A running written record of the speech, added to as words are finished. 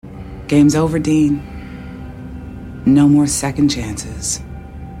Game's over, Dean. No more second chances.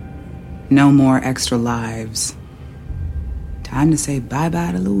 No more extra lives. Time to say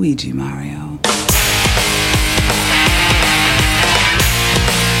bye-bye to Luigi, Mario.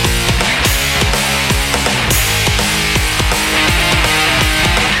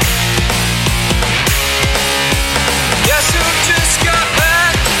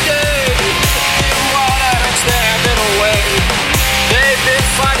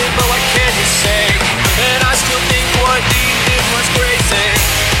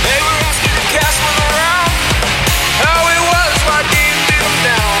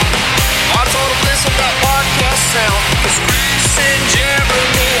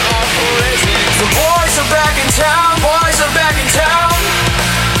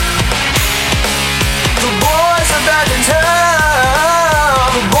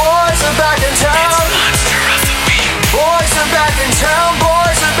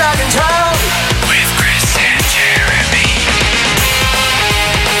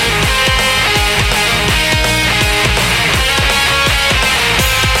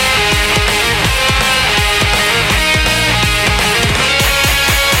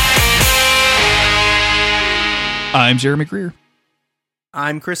 I'm Jeremy Greer.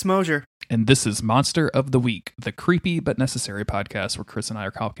 I'm Chris Mosier. And this is Monster of the Week, the creepy but necessary podcast where Chris and I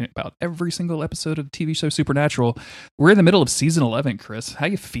are talking about every single episode of the TV show Supernatural. We're in the middle of season 11, Chris. How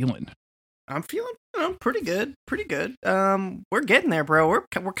you feeling? I'm feeling pretty good. We're getting there, bro. We're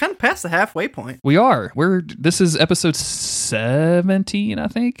kind of past the halfway point. We are. This is episode 17, I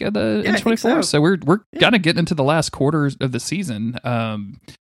think, of the in 24. So we're kind of getting into the last quarter of the season.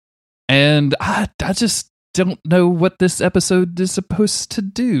 And I just don't know what this episode is supposed to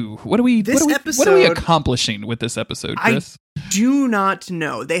do. What are we accomplishing with this episode, Chris? I do not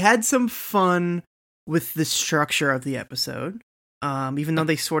know. They had some fun with the structure of the episode. Even though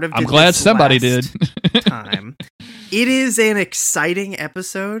they sort of did. I'm glad somebody did. Time. It is an exciting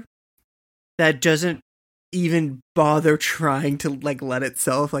episode that doesn't even bother trying to let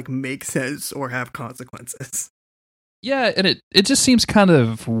itself make sense or have consequences. Yeah, and it just seems kind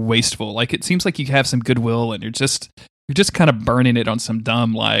of wasteful. It seems like you have some goodwill and you're just kind of burning it on some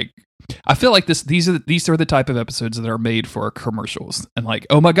dumb I feel like these are the type of episodes that are made for commercials and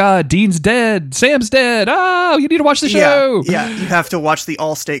oh my god, Dean's dead, Sam's dead. Oh, you need to watch the show. Yeah, you have to watch the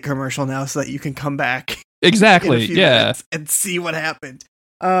Allstate commercial now so that you can come back. Exactly. Yeah, and see what happened.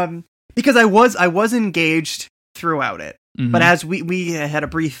 Because I was engaged throughout it. Mm-hmm. But as we had a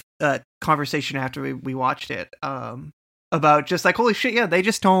brief conversation after we watched it about just holy shit, yeah, they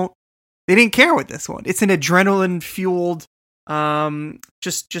didn't care with this one. It's an adrenaline fueled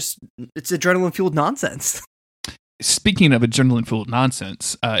it's adrenaline fueled nonsense. Speaking of adrenaline fueled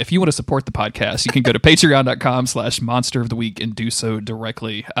nonsense, if you want to support the podcast, you can go to patreon.com/monster of the week and do so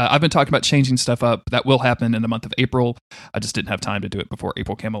directly. I've been talking about changing stuff up. That will happen in the month of April. I just didn't have time to do it before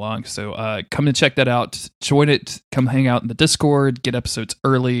April came along. So come and check that out. Join it. Come hang out in the Discord. Get episodes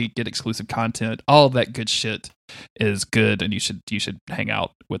early. Get exclusive content. All of that good shit is good, and you should hang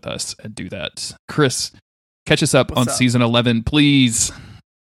out with us and do that. Chris, catch us up on season 11, please.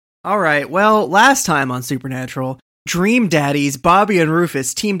 All right. Well, last time on Supernatural, Dream Daddies Bobby and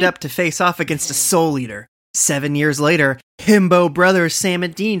Rufus teamed up to face off against a Soul Eater. 7 years later, Himbo brothers Sam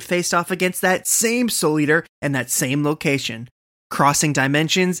and Dean faced off against that same Soul Eater in that same location, crossing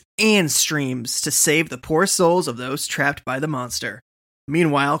dimensions and streams to save the poor souls of those trapped by the monster.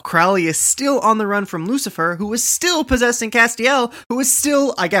 Meanwhile, Crowley is still on the run from Lucifer, who is still possessing Castiel, who is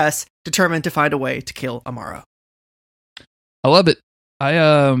still, I guess, determined to find a way to kill Amaro. I love it.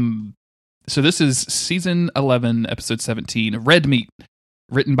 So this is season 11, episode 17, Red Meat,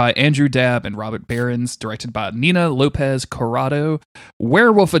 written by Andrew Dabb and Robert Behrens, directed by Nina Lopez Corrado.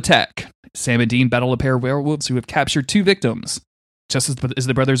 Werewolf attack. Sam and Dean battle a pair of werewolves who have captured 2 victims. Just as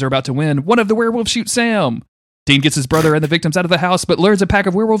the brothers are about to win, one of the werewolves shoots Sam. Dean gets his brother and the victims out of the house, but learns a pack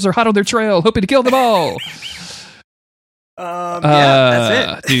of werewolves are hot on their trail, hoping to kill them all.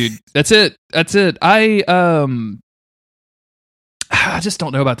 That's it. Dude, that's it. I just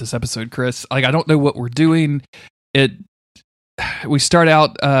don't know about this episode, Chris. I don't know what we're doing. We start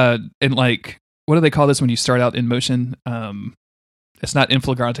out in what do they call this when you start out in motion? It's not in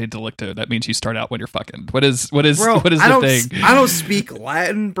flagrante delicto. That means you start out when you're fucking. What is bro, the thing? I don't speak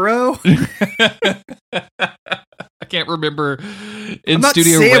Latin, bro. I can't remember. I'm not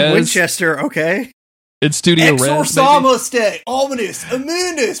Studio Sam Res. Winchester, okay? In Studio Res. Exorciste, ominous,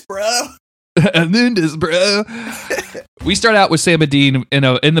 amundus, bro. Amundus, bro. We start out with Sam and Dean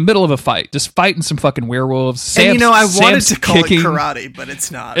in the middle of a fight, just fighting some fucking werewolves. And I wanted to call it karate, but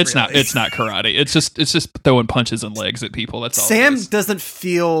it's not. It's really. It's not karate. It's just throwing punches and legs at people. That's all. Sam doesn't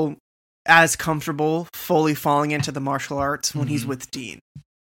feel as comfortable fully falling into the martial arts when he's with Dean.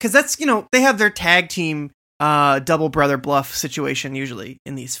 Because that's, they have their tag team double brother bluff situation usually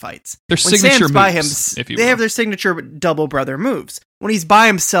in these fights. Their when signature Sam's by moves, him, if you they will. have their signature double brother moves. When he's by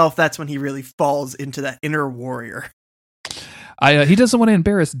himself, that's when he really falls into that inner warrior. He doesn't want to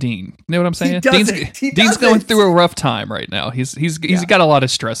embarrass Dean. You know what I'm saying? Dean's going through a rough time right now. He's got a lot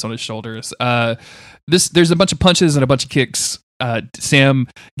of stress on his shoulders. There's a bunch of punches and a bunch of kicks. Sam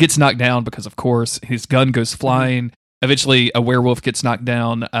gets knocked down because, of course, his gun goes flying. Eventually, a werewolf gets knocked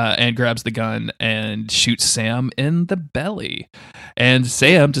down and grabs the gun and shoots Sam in the belly. And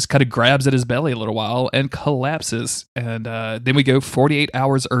Sam just kind of grabs at his belly a little while and collapses. And then we go 48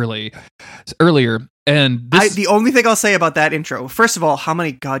 hours earlier. And the only thing I'll say about that intro, first of all, how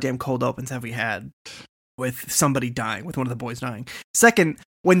many goddamn cold opens have we had with somebody dying, with one of the boys dying? Second,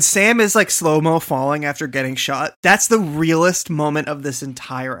 when Sam is like slow-mo falling after getting shot, that's the realest moment of this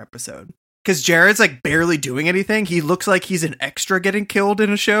entire episode. Because Jared's like barely doing anything. He looks like he's an extra getting killed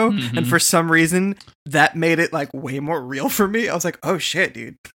in a show. Mm-hmm. And for some reason, that made it like way more real for me. I was like, oh shit,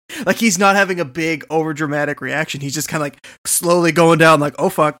 dude. Like he's not having a big over dramatic reaction. He's just kind of like slowly going down like, oh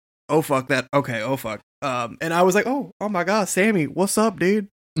fuck that. Okay, oh fuck. And I was like, oh my God, Sammy, what's up, dude?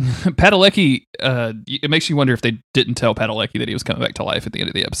 Padalecki, it makes you wonder if they didn't tell Padalecki that he was coming back to life at the end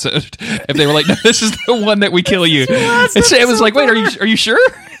of the episode. If they were like, no, this is the one that we kill you. And Sam was like, wait, are you sure?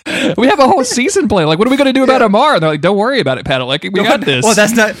 We have a whole season planned. Like, what are we going to do about Amar? And they're like, don't worry about it, Padalecki. We got this. Well,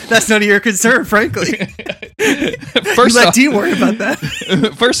 that's none of your concern, frankly. First let off, Dean worry about that.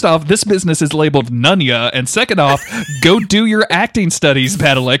 First off, this business is labeled Nunya. And second off, go do your acting studies,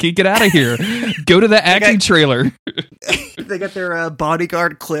 Padalecki. Get out of here. Go to the acting trailer. They got their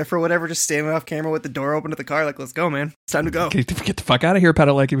bodyguard Cliff or whatever just standing off camera with the door open to the car. Like, let's go, man. It's time to go. Get the fuck out of here,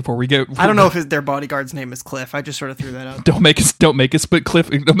 Padalecki, before we go. I don't know if their bodyguard's name is Cliff. I just sort of threw that out. Don't make us put Cliff.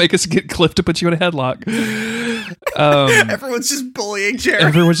 Don't make us get Cliff to put you in a headlock. Everyone's just bullying Jared.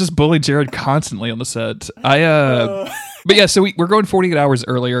 Everyone's just bullying Jared constantly on the set. But yeah, so we're going 48 hours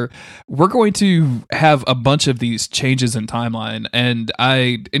earlier. We're going to have a bunch of these changes in timeline, and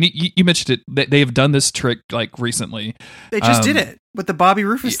you mentioned it. They have done this trick like recently. They just did it with the Bobby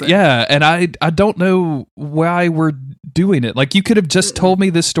Rufus thing. Yeah, and I don't know why we're doing it. Like you could have just told me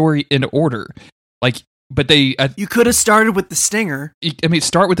this story in order, like. But you could have started with the stinger.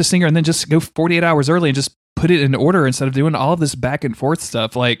 Start with the stinger and then just go 48 hours early and just put it in order instead of doing all of this back and forth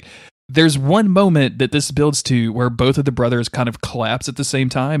stuff. Like, there's one moment that this builds to where both of the brothers kind of collapse at the same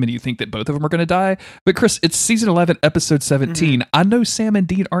time, and you think that both of them are going to die. But Chris, it's season 11, episode 17. Mm-hmm. I know Sam and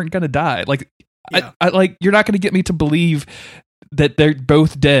Dean aren't going to die. Like, yeah. I like you're not going to get me to believe that they're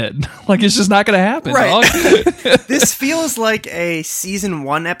both dead. Like, it's just not going to happen. Right. This feels like a season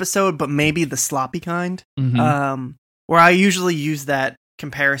 1 episode, but maybe the sloppy kind. Mm-hmm. Where I usually use that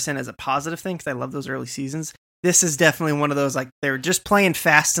comparison as a positive thing because I love those early seasons. This is definitely one of those, like, they're just playing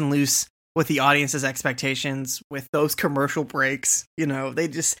fast and loose with the audience's expectations, with those commercial breaks.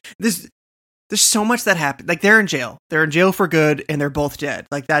 There's so much that happened. Like, they're in jail. They're in jail for good, and they're both dead.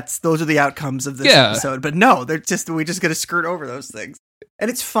 Like, those are the outcomes of this episode. But no, we just got to skirt over those things. And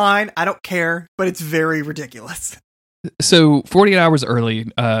it's fine. I don't care, but it's very ridiculous. So 48 hours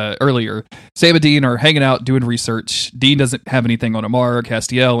earlier, Sam and Dean are hanging out doing research. Dean doesn't have anything on Amar or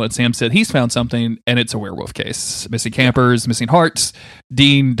Castiel, and Sam said he's found something, and it's a werewolf case. Missing campers, missing hearts.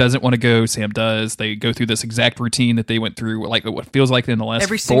 Dean doesn't want to go. Sam does. They go through this exact routine that they went through, like what feels like in the last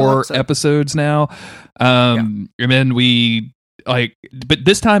 4 episodes now. And then but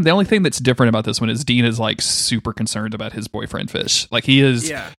this time the only thing that's different about this one is Dean is like super concerned about his boyfriend Fish. Like he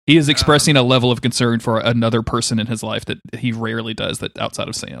is expressing a level of concern for another person in his life that he rarely does that outside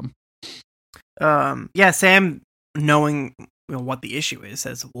of Sam. Sam, knowing what the issue is,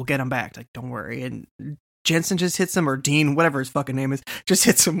 says we'll get him back. Like, don't worry. And Jensen just hits him, or Dean, whatever his fucking name is, just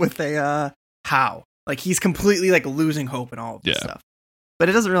hits him with a how. Like, he's completely like losing hope and all of this stuff. But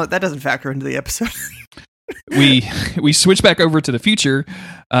that doesn't factor into the episode. we switch back over to the future,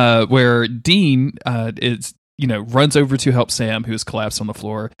 where Dean runs over to help Sam, who has collapsed on the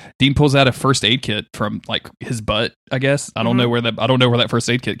floor. Dean pulls out a first aid kit from like his butt, I guess. I don't know where that first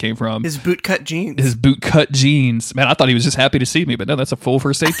aid kit came from. His bootcut jeans. Man, I thought he was just happy to see me, but no, that's a full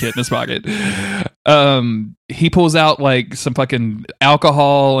first aid kit in his pocket. He pulls out like some fucking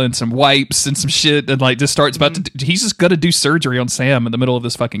alcohol and some wipes and some shit, and like just starts he's just gonna do surgery on Sam in the middle of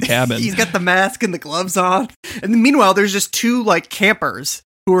this fucking cabin. He's got the mask and the gloves on, and then meanwhile there's just 2 like campers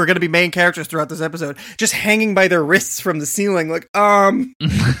who are going to be main characters throughout this episode, just hanging by their wrists from the ceiling, like, can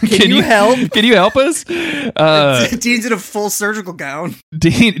you help? Can you help us? Dean's in a full surgical gown.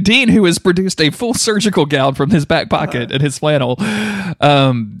 Dean, who has produced a full surgical gown from his back pocket and his flannel,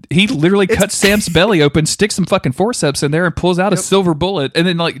 he literally cuts Sam's belly open, sticks some fucking forceps in there, and pulls out a silver bullet, and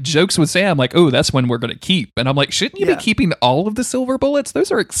then like jokes with Sam, like, "Oh, that's one we're going to keep." And I'm like, "Shouldn't you be keeping all of the silver bullets?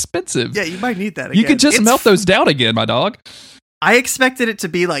 Those are expensive. Yeah, you might need that again. You could just melt those down again, my dog." I expected it to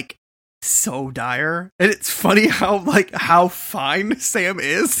be like so dire, and it's funny how fine Sam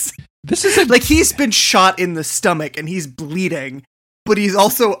is. This is like he's been shot in the stomach and he's bleeding, but he's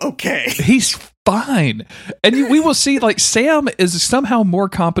also okay. He's fine. And we will see, like, Sam is somehow more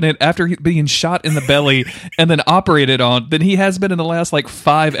competent after being shot in the belly and then operated on than he has been in the last, like,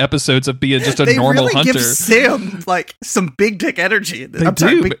 5 episodes of being just a normal really hunter. Give Sam, like, some big dick energy.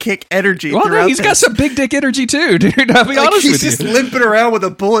 Big kick energy. Well, no, he's got some big dick energy, too, dude. I'll be honest with you. He's just limping around with a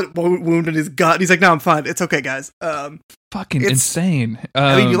bullet wound in his gut. He's like, no, I'm fine. It's okay, guys. Fucking insane.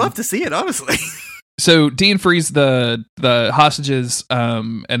 I mean, you love to see it, honestly. So Dean frees the hostages,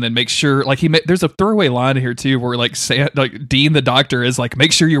 and then makes sure, like, there's a throwaway line here too, where like Dean the doctor is like,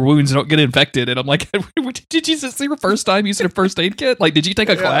 make sure your wounds don't get infected, and I'm like, did you this your first time using a first aid kit? Like, did you take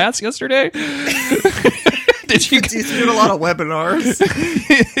a class yesterday? He's doing a lot of webinars.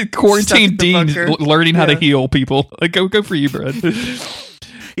 Quarantine Dean learning how to heal people. Like, go for you, bud.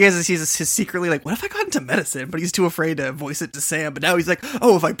 He's secretly like, what if I got into medicine? But he's too afraid to voice it to Sam. But now he's like,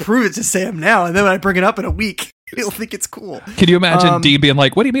 oh, if I prove it to Sam now, and then when I bring it up in a week, he'll think it's cool. Can you imagine Dean being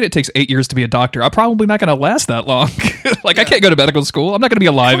like, what do you mean it takes 8 years to be a doctor? I'm probably not going to last that long. I can't go to medical school. I'm not going to be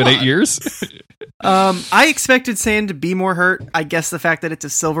alive in 8 years. I expected Sam to be more hurt. I guess the fact that it's a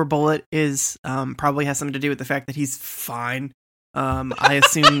silver bullet is probably has something to do with the fact that he's fine. I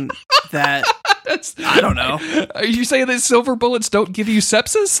assume that... I don't know. Are you saying that silver bullets don't give you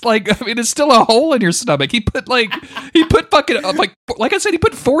sepsis? Like, I mean, it's still a hole in your stomach. He put fucking, like I said, he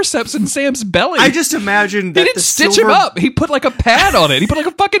put forceps in Sam's belly. I just imagine that he didn't stitch him up. He put like a pad on it. He put like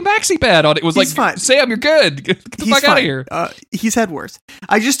a fucking maxi pad on it. It was he's like, fine. Sam, you're good. Get the fuck out of here. He's had worse.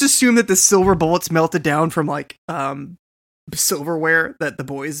 I just assume that the silver bullets melted down from like silverware that the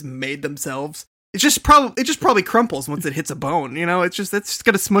boys made themselves. It just probably crumples once it hits a bone, you know. It's just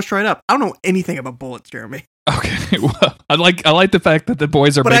gonna smush right up. I don't know anything about bullets, Jeremy. Okay, well, I like the fact that the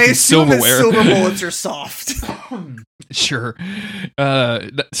boys are making silverware. That silver bullets are soft. Sure,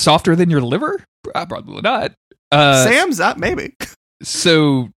 softer than your liver? Probably not. Sam's up, maybe.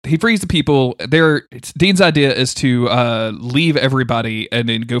 So he frees the people. Dean's idea is to leave everybody and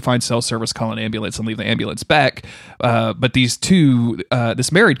then go find cell service, call an ambulance, and leave the ambulance back. But these two,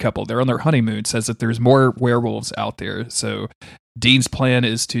 this married couple, they're on their honeymoon, says that there's more werewolves out there. So Dean's plan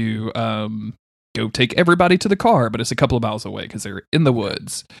is to go take everybody to the car, but it's a couple of miles away because they're in the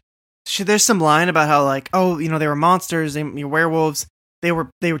woods. There's some line about how, like, oh, you know, they were monsters, werewolves. They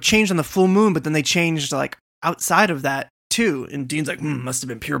were changed on the full moon, but then they changed like outside of that too. And Dean's like, must have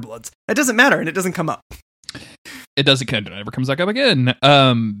been purebloods. It doesn't matter, and it doesn't come up. It doesn't. It never comes back up again.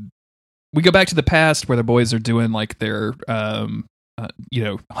 We go back to the past where the boys are doing like their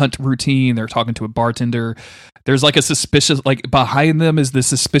hunt routine. They're talking to a bartender. There's like a suspicious, like behind them is this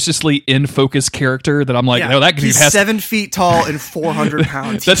suspiciously in focus character that I'm like, no, that dude he's 7 feet tall and 400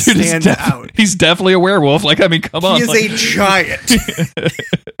 pounds. That dude stands out. He's definitely a werewolf. Like, I mean, come on. He is a giant.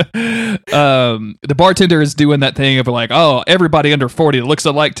 The bartender is doing that thing of like, oh, everybody under 40 looks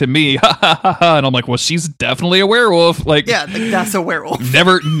alike to me. And I'm like, well, she's definitely a werewolf. Like, yeah, that's a werewolf.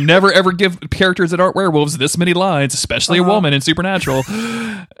 Never ever give characters that aren't werewolves this many lines, especially a woman in Supernatural.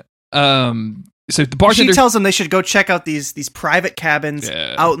 So the bartender, she tells them they should go check out these private cabins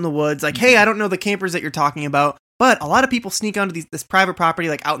out in the woods. Like, hey, I don't know the campers that you're talking about, but a lot of people sneak onto this private property,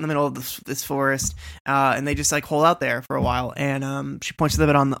 like out in the middle of this forest, and they just like hole out there for a while. And she points to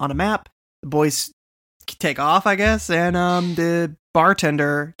them on a map. The boys take off, I guess, and the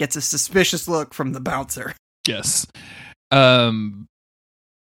bartender gets a suspicious look from the bouncer. Yes.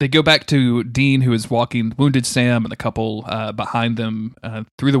 They go back to Dean, who is walking wounded Sam and the couple behind them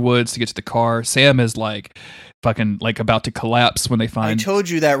through the woods to get to the car. Sam is like fucking like about to collapse when they find... I told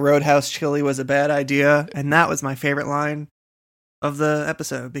you that Roadhouse chili was a bad idea, and that was my favorite line of the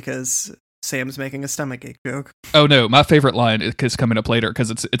episode because Sam's making a stomachache joke. Oh no, my favorite line is coming up later because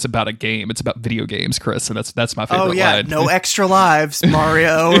it's about a game. It's about video games, Chris, and that's my favorite line. Oh yeah, line. No extra lives,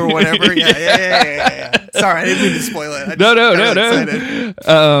 Mario or whatever. Yeah. Sorry, I didn't mean to spoil it. No.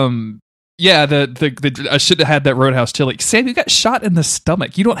 Yeah, I should have had that Roadhouse chili. Sam, you got shot in the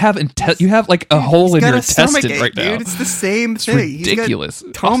stomach. You don't have you have like a hole in your intestine right now. Dude, it's the same it's thing. Ridiculous.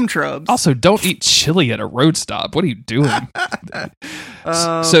 Tom Trubs. Also, don't eat chili at a road stop. What are you doing?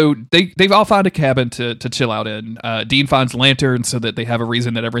 So they've all found a cabin to chill out in. Dean finds lanterns so that they have a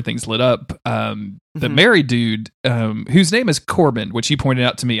reason that everything's lit up. The married dude, whose name is Corbin, which he pointed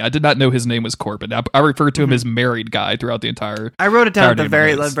out to me. I did not know his name was Corbin. I referred to him as married guy throughout the entire. I wrote it down at the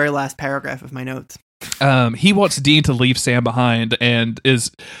very last paragraph of my notes. He wants Dean to leave Sam behind and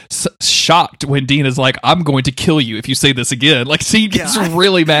is shocked when Dean is like, "I'm going to kill you if you say this again." Like, he gets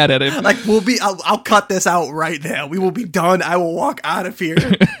really mad at him. Like, I'll cut this out right now. We will be done. I will walk out of here.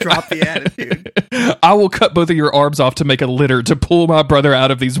 Drop the attitude. I will cut both of your arms off to make a litter to pull my brother out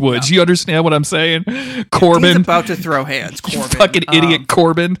of these woods. You understand what I'm saying, Corbin? He's about to throw hands, Corbin. You fucking idiot,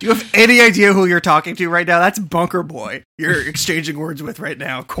 Corbin. Do you have any idea who you're talking to right now? That's Bunker Boy you're exchanging words with right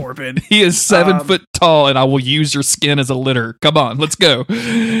now, Corbin. He is 7 foot tall, and I will use your skin as a litter. Come on, let's go.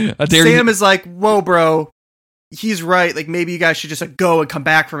 Sam is like, whoa, bro. He's right. Like, maybe you guys should just go and come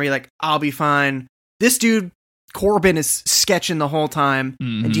back for me. Like, I'll be fine. This dude, Corbin, is sketching the whole time.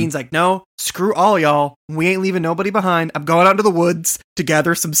 And Dean's like, no, screw all y'all. We ain't leaving nobody behind. I'm going out into the woods to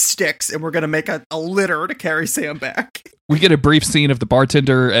gather some sticks, and we're going to make a litter to carry Sam back. We get a brief scene of the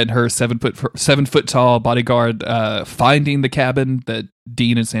bartender and her 7 foot tall bodyguard finding the cabin that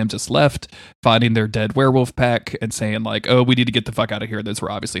Dean and Sam just left, finding their dead werewolf pack, and saying like, "Oh, we need to get the fuck out of here." Those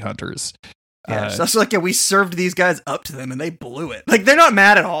were obviously hunters. Yeah, so it's like, we served these guys up to them and they blew it. Like, they're not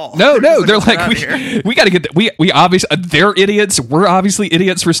mad at all. No, they're like, we got to get we obviously, they're idiots. We're obviously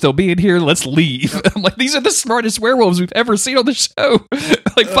idiots for still being here. Let's leave. I'm like, these are the smartest werewolves we've ever seen on the show.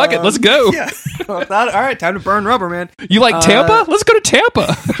 Like, fuck it, let's go. Yeah. All right, time to burn rubber, man. You like Tampa? Let's go to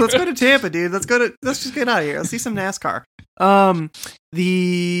Tampa. Let's go to Tampa, dude. Let's just get out of here. Let's see some NASCAR.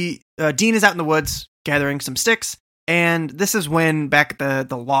 The Dean is out in the woods gathering some sticks. And this is when, back at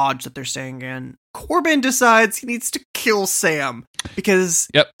the lodge that they're staying in, Corbin decides he needs to kill Sam. Because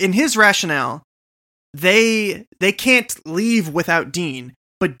in his rationale, they can't leave without Dean,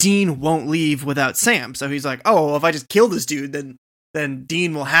 but Dean won't leave without Sam. So he's like, oh, well, if I just kill this dude, then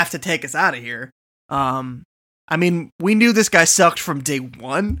Dean will have to take us out of here. I mean, we knew this guy sucked from day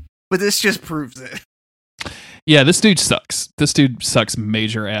one, but this just proves it. Yeah, this dude sucks. This dude sucks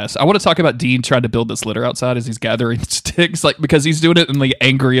major ass. I want to talk about Dean trying to build this litter outside as he's gathering sticks, like, because he's doing it in the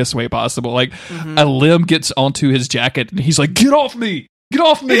angriest way possible. Like, a limb gets onto his jacket, and he's like, "Get off me! Get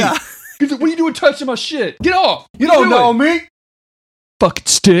off me! Yeah. What are you doing touching my shit? Get off! You don't know me! Fucking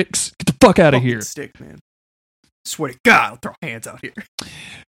sticks! Get the fuck out of here!" Stick, man. Swear to God, I'll throw hands out here.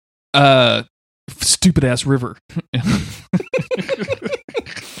 Stupid ass river.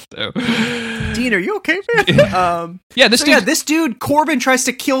 Dean, are you okay, man? This dude Corbin tries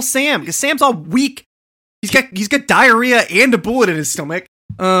to kill Sam because Sam's all weak. He's got diarrhea and a bullet in his stomach.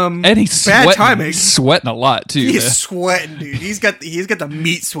 And he's bad timing. He's sweating a lot too. He's sweating, dude. He's got the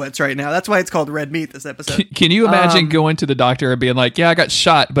meat sweats right now. That's why it's called red meat this episode. Can you imagine going to the doctor and being like, "Yeah, I got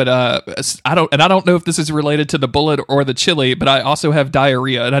shot, but I don't know if this is related to the bullet or the chili, but I also have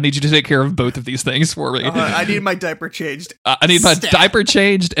diarrhea, and I need you to take care of both of these things for me. I need my diaper changed. I need my diaper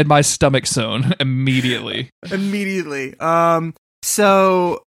changed and my stomach sewn immediately."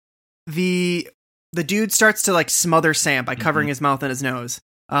 So the dude starts to like smother Sam by covering his mouth and his nose.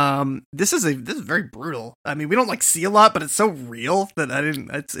 This is very brutal. I mean, we don't like see a lot, but it's so real that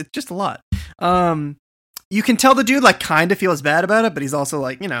it's just a lot. You can tell the dude like kind of feels bad about it, but he's also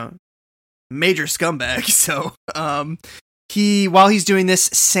like, major scumbag. So, while he's doing this,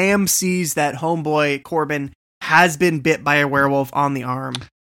 Sam sees that homeboy Corbin has been bit by a werewolf on the arm.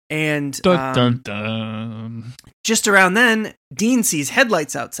 And, dun, dun, dun. Just around then, Dean sees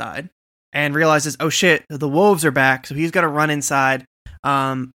headlights outside and realizes, oh shit, the wolves are back. So he's got to run inside.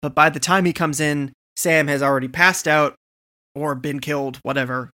 But by the time he comes in, Sam has already passed out or been killed,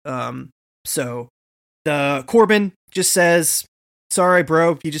 whatever. So the Corbin just says, "Sorry,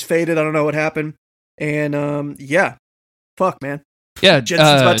 bro, you just faded. I don't know what happened." And, fuck, man. Yeah.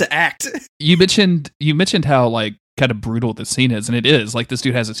 Jensen's about to act. You mentioned how like kind of brutal the scene is, and it is. Like, this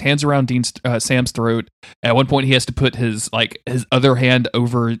dude has his hands around Sam's throat. At one point he has to put his other hand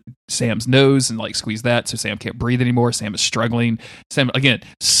over Sam's nose and like squeeze that so Sam can't breathe anymore. Sam is struggling. Sam, again,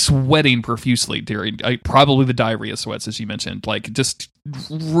 sweating profusely during probably the diarrhea sweats, as you mentioned, like just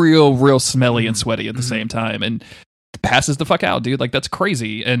real smelly and sweaty at the same time, and passes the fuck out, dude. Like, that's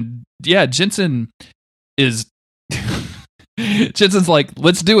crazy. And yeah, Jensen's like,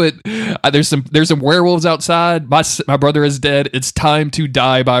 "Let's do it. There's some werewolves outside. My brother is dead. It's time to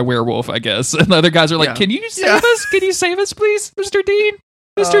die by werewolf, I guess." And the other guys are like, "Can you save us? Can you save us, please, Mr. Dean?"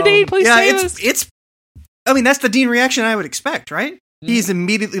 Mr. Dean, please save us. I mean, that's the Dean reaction I would expect, right? Mm-hmm. He's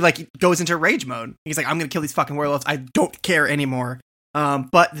immediately he goes into rage mode. He's like, I'm going to kill these fucking werewolves. I don't care anymore.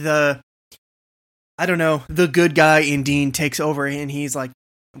 But the good guy in Dean takes over and he's like,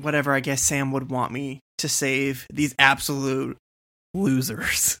 whatever, I guess Sam would want me to save these absolute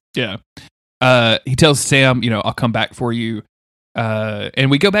losers. Yeah. He tells Sam, I'll come back for you.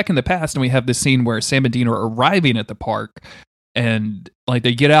 And we go back in the past and we have this scene where Sam and Dean are arriving at the park and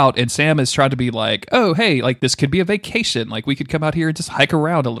they get out and Sam is trying to be like, oh, hey, this could be a vacation. We could come out here and just hike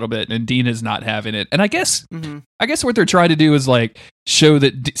around a little bit. And Dean is not having it. And I guess what they're trying to do is show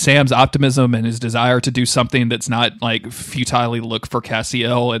that Sam's optimism and his desire to do something that's not futilely look for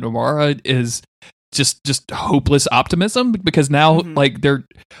Cassiel and Amara is just hopeless optimism, because now they're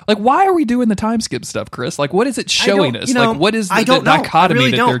why are we doing the time skip stuff, Chris? What is it showing us? What is the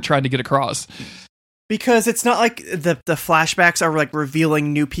dichotomy that they're trying to get across? Because it's not like the flashbacks are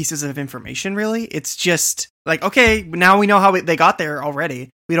revealing new pieces of information, really. It's just okay, now we know how they got there already.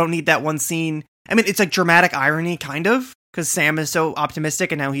 We don't need that one scene. I mean, it's dramatic irony, kind of, because Sam is so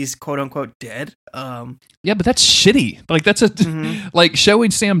optimistic and now he's quote unquote dead. Yeah, but that's shitty. That's a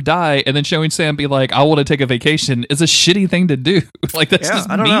showing Sam die and then showing Sam be like, I want to take a vacation is a shitty thing to do. That's just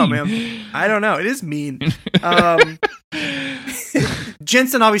I don't mean. know, man. I don't know. It is mean.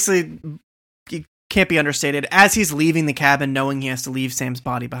 Jensen obviously can't be understated. As he's leaving the cabin, knowing he has to leave Sam's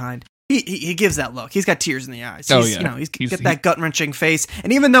body behind, he gives that look. He's got tears in the eyes. He's got that gut-wrenching face.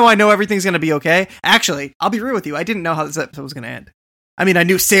 And even though I know everything's going to be okay, actually, I'll be real with you, I didn't know how this episode was going to end. I mean, I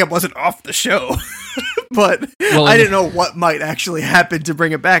knew Sam wasn't off the show, but I didn't know what might actually happen to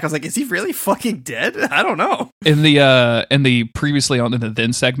bring it back. I was like, is he really fucking dead? I don't know. In the previously on in the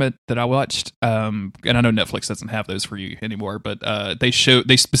then segment that I watched, and I know Netflix doesn't have those for you anymore, but they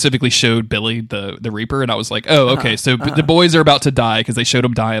specifically showed Billy the Reaper, and I was like, oh, okay, so the boys are about to die because they showed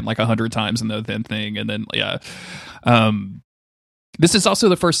him dying 100 times in the then thing, and then this is also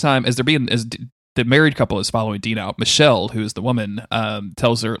the first time as the married couple is following Dean out. Michelle, who is the woman,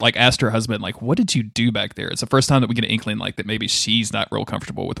 tells her, asked her husband, what did you do back there? It's the first time that we get an inkling, that maybe she's not real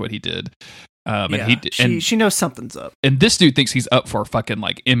comfortable with what he did. She knows something's up. And this dude thinks he's up for a fucking,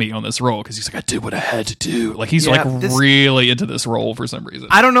 Emmy on this role, because he's I did what I had to do. He's really into this role for some reason.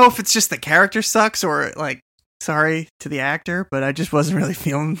 I don't know if it's just the character sucks or, sorry to the actor, but I just wasn't really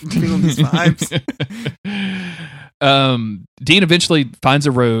feeling these vibes. Dean eventually finds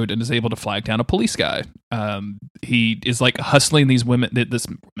a road and is able to flag down a police guy. He is hustling these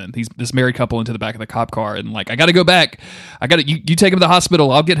this married couple into the back of the cop car and I gotta go back. You take him to the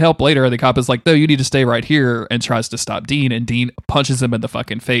hospital. I'll get help later. And the cop is like, no, you need to stay right here, and tries to stop Dean. And Dean punches him in the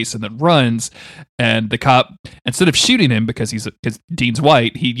fucking face and then runs. And the cop, instead of shooting him because Dean's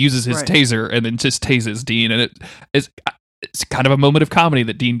white, he uses his taser and then just tases Dean. And it's kind of a moment of comedy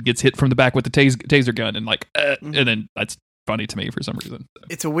that Dean gets hit from the back with the taser gun and and then that's funny to me for some reason.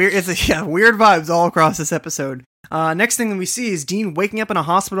 It's weird vibes all across this episode. Next thing that we see is Dean waking up in a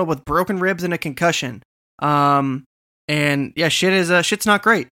hospital with broken ribs and a concussion. And yeah, shit's not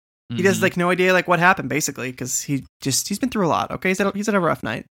great. He does no idea what happened basically, because he's been through a lot. Okay, he's had a rough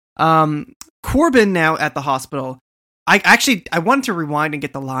night. Corbin now at the hospital. I wanted to rewind and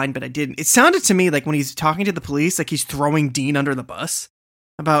get the line, but I didn't. It sounded to me when he's talking to the police, he's throwing Dean under the bus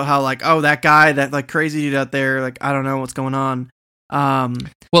about how oh, that guy, that crazy dude out there, I don't know what's going on.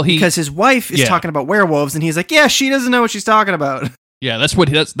 Because his wife is talking about werewolves, and he's like, yeah, she doesn't know what she's talking about. Yeah, that's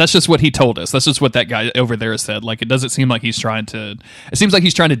just what he told us. That's just what that guy over there said. It doesn't seem like he's trying to. It seems like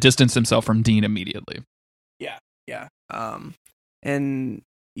he's trying to distance himself from Dean immediately. Yeah. And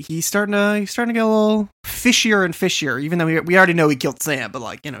he's starting to get a little fishier and fishier, even though we already know he killed Sam,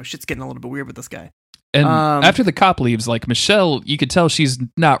 but shit's getting a little bit weird with this guy. And after the cop leaves, Michelle, you could tell she's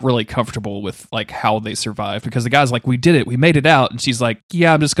not really comfortable with how they survived, because the guy's we did it, we made it out, and she's like,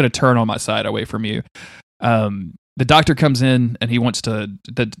 yeah, I'm just going to turn on my side away from you. The doctor comes in and she wants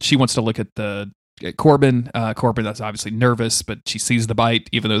to look at Corbin. Corbin that's obviously nervous, but she sees the bite,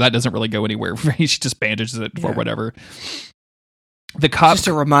 even though that doesn't really go anywhere. She just bandages it or whatever. The cop, just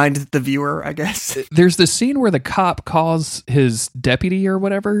to remind the viewer, I guess. There's this scene where the cop calls his deputy or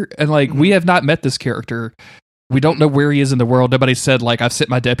whatever, and we have not met this character. We don't know where he is in the world. Nobody said I've sent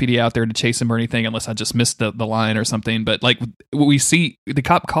my deputy out there to chase him or anything, unless I just missed the line or something. But we see the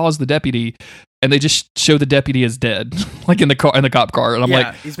cop calls the deputy, and they just show the deputy as dead, in the cop car. And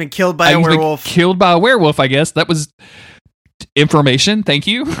I'm he's been killed by a werewolf. Killed by a werewolf, I guess. That was information. Thank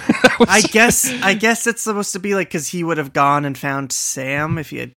you. I guess it's supposed to be because he would have gone and found Sam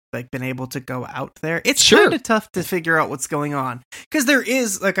if he had been able to go out there. It's kind of tough to figure out what's going on, because there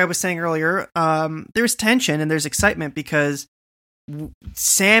is, I was saying earlier, there's tension and there's excitement, because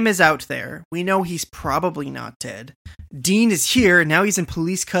Sam is out there. We know he's probably not dead. Dean is here. Now he's in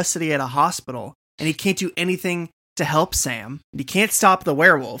police custody at a hospital, and he can't do anything to help Sam. He can't stop the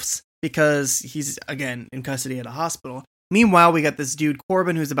werewolves because he's, again, in custody at a hospital. Meanwhile, we got this dude,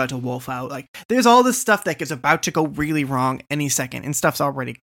 Corbin, who's about to wolf out. Like, there's all this stuff that is about to go really wrong any second, and stuff's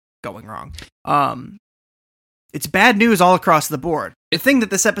already going wrong. It's bad news all across the board. The thing that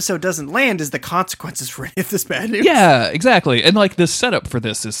this episode doesn't land is the consequences for any of this bad news. Yeah, exactly. And like the setup for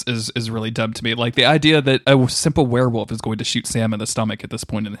this is really dumb to me. Like the idea that a simple werewolf is going to shoot Sam in the stomach at this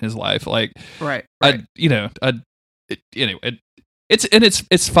point in his life. Like, right.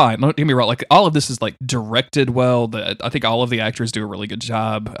 It's fine. Don't get me wrong. Like all of this is like directed well. I think all of the actors do a really good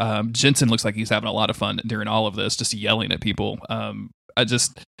job. Jensen looks like he's having a lot of fun during all of this, just yelling at people.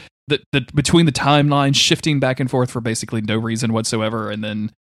 The between the timelines shifting back and forth for basically no reason whatsoever, and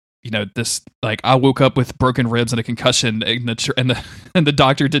then this like I woke up with broken ribs and a concussion, and the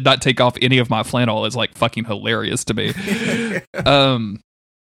doctor did not take off any of my flannel is like fucking hilarious to me.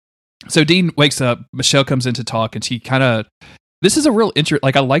 So Dean wakes up. Michelle comes in to talk, and she kind of. This is a real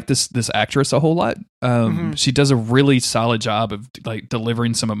like I like this actress a whole lot. She does a really solid job of like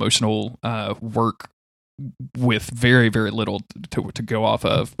delivering some emotional work with very, very little to go off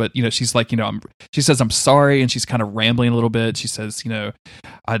of. But she's like, she says I'm sorry, and she's kind of rambling a little bit. She says,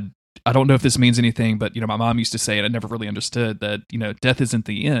 I don't know if this means anything, but my mom used to say, and I never really understood that death isn't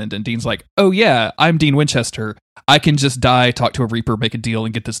the end. And Dean's like, oh yeah, I'm Dean Winchester. I can just die, talk to a Reaper, make a deal,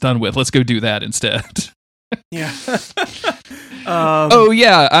 and get this done with. Let's go do that instead. Yeah. Oh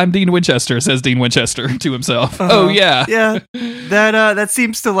yeah, I'm Dean Winchester, says Dean Winchester to himself. Oh yeah. Yeah. That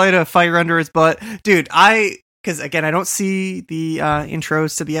seems to light a fire under his butt. Dude, because again, I don't see the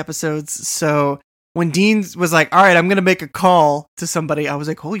intros to the episodes, so when Dean was like, all right, I'm going to make a call to somebody, I was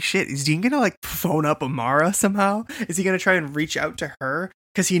like, holy shit, is Dean going to like phone up Amara somehow? Is he going to try and reach out to her?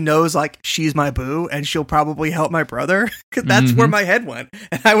 Because he knows like she's my boo and she'll probably help my brother. Because that's where my head went.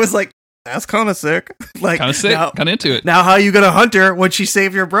 And I was like, that's kind of sick. Like, kind of sick. Kind of into it. Now, how are you gonna hunt her when she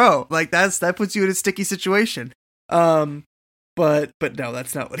saved your bro? Like, that puts you in a sticky situation. But no,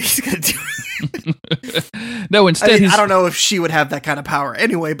 that's not what he's gonna do. No, instead, I don't know if she would have that kind of power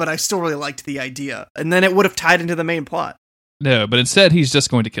anyway. But I still really liked the idea, and then it would have tied into the main plot. No, but instead, he's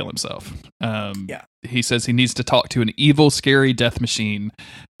just going to kill himself. Yeah. He says he needs to talk to an evil, scary death machine,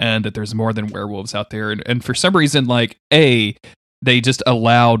 and that there's more than werewolves out there. And for some reason, like they just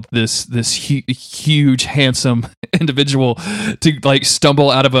allowed this huge, handsome individual to like stumble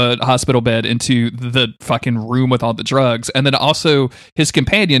out of a hospital bed into the fucking room with all the drugs, and then also his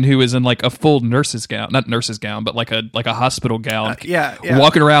companion, who is in like a full nurse's gown, not nurse's gown, but like a hospital gown,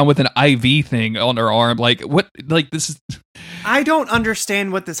 walking around with an IV thing on her arm. Like what? Like this is. I don't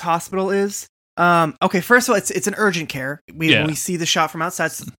understand what this hospital is. Okay, first of all, it's an urgent care. We see the shot from outside.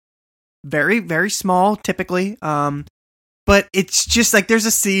 It's very, very small, typically. But it's just like there's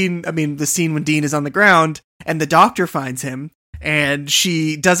a scene. I mean, the scene when Dean is on the ground and the doctor finds him, and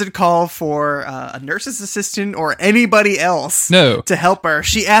she doesn't call for a nurse's assistant or anybody else to help her.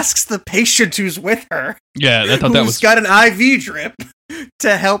 She asks the patient who's with her, who's got an IV drip,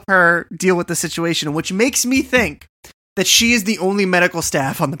 to help her deal with the situation, which makes me think that she is the only medical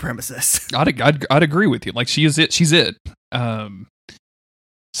staff on the premises. I'd agree with you. Like she is it. She's it.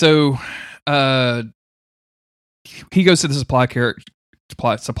 He goes to the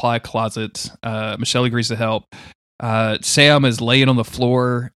supply closet. Michelle agrees to help. Sam is laying on the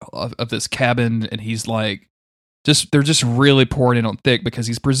floor of this cabin, and he's like, they're just really pouring in on thick because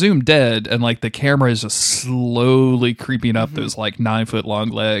he's presumed dead, and like the camera is just slowly creeping up those like 9 foot long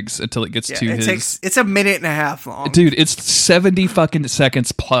legs until it gets to his. It's a minute and a half long, dude. It's 70 fucking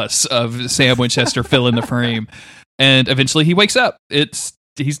seconds plus of Sam Winchester filling the frame, and eventually he wakes up. He's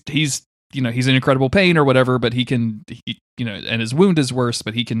he's in incredible pain or whatever, but he and his wound is worse,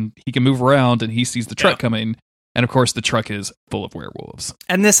 but he can move around, and he sees the truck coming, and of course the truck is full of werewolves.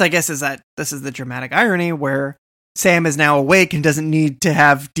 And this, I guess, is the dramatic irony where Sam is now awake and doesn't need to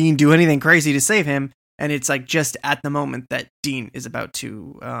have Dean do anything crazy to save him, and it's like just at the moment that Dean is about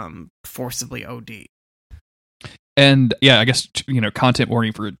to forcibly OD. And yeah, I guess content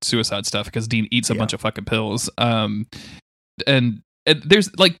warning for suicide stuff because Dean eats a bunch of fucking pills. And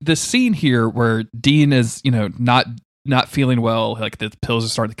there's like the scene here where Dean is, not feeling well. Like the pills are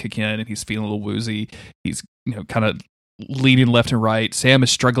starting to kick in and he's feeling a little woozy. He's, kind of leaning left and right. Sam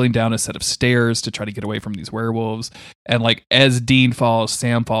is struggling down a set of stairs to try to get away from these werewolves. And like, as Dean falls,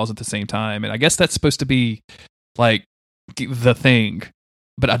 Sam falls at the same time. And I guess that's supposed to be like the thing,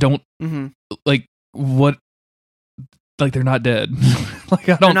 but I don't like what, they're not dead. Like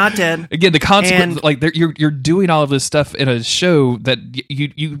they're not dead. Again, the consequence, you're doing all of this stuff in a show that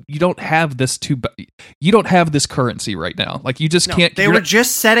you don't have this you don't have this currency right now. Like you just can't. They were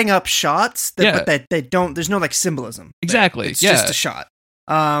just setting up shots, but they don't. There's no like symbolism. Exactly. It's just a shot.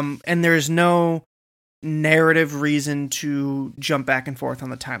 And there's no narrative reason to jump back and forth on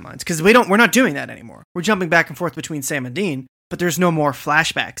the timelines because we're not doing that anymore. We're jumping back and forth between Sam and Dean, but there's no more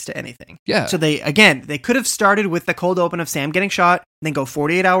flashbacks to anything. Yeah. So they could have started with the cold open of Sam getting shot, then go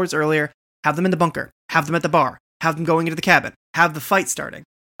 48 hours earlier, have them in the bunker, have them at the bar, have them going into the cabin, have the fight starting.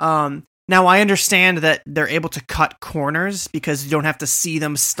 Now I understand that they're able to cut corners because you don't have to see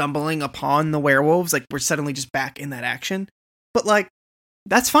them stumbling upon the werewolves. Like we're suddenly just back in that action, but like,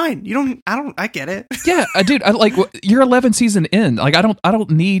 that's fine. I get it. Yeah, dude. You're 11 season in. Like, I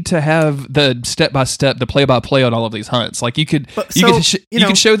don't need to have the step by step, the play by play on all of these hunts. Like, you could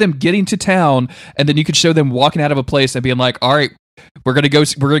show them getting to town, and then you could show them walking out of a place and being like, all right, we're gonna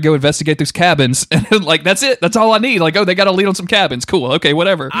go investigate those cabins, and like that's it. That's all I need. Like, oh, they got a lead on some cabins. Cool. Okay,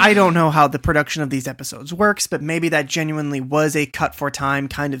 whatever. I don't know how the production of these episodes works, but maybe that genuinely was a cut for time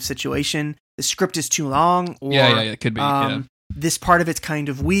kind of situation. The script is too long. Or, it could be. This part of it's kind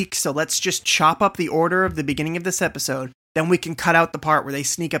of weak, so let's just chop up the order of the beginning of this episode. Then we can cut out the part where they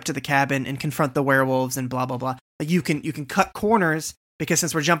sneak up to the cabin and confront the werewolves and blah blah blah. Like you can cut corners because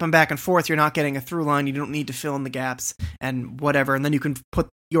since we're jumping back and forth, you're not getting a through line. You don't need to fill in the gaps and whatever. And then you can put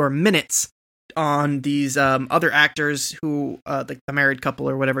your minutes on these other actors who, like the married couple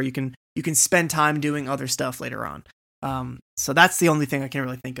or whatever. You can spend time doing other stuff later on. So that's the only thing I can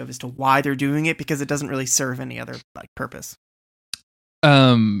really think of as to why they're doing it because it doesn't really serve any other like purpose.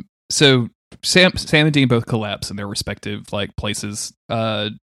 So Sam and Dean both collapse in their respective like places.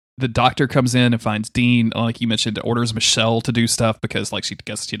 The doctor comes in and finds Dean, like you mentioned, orders Michelle to do stuff because like she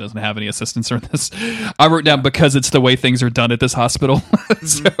doesn't have any assistance or this. I wrote down because it's the way things are done at this hospital.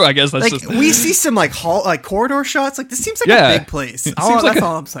 So I guess that's like just... we see some like corridor shots. Like this seems like a big place. That's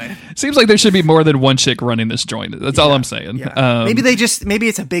all I'm saying. Seems like there should be more than one chick running this joint. That's all I'm saying. Yeah. Maybe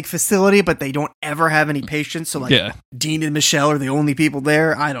it's a big facility, but they don't ever have any patients. So like Dean and Michelle are the only people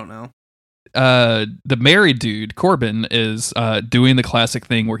there. I don't know. The married dude, Corbin, is doing the classic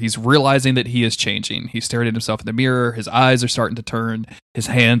thing where he's realizing that he is changing. He's staring at himself in the mirror. His eyes are starting to turn. His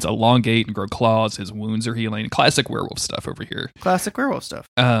hands elongate and grow claws. His wounds are healing. Classic werewolf stuff over here. Classic werewolf stuff.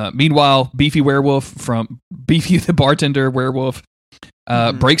 Meanwhile, Beefy the bartender werewolf,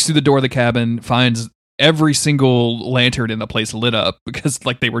 breaks through the door of the cabin, finds every single lantern in the place lit up because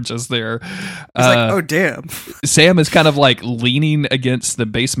like they were just there. It's like, oh damn. Sam is kind of like leaning against the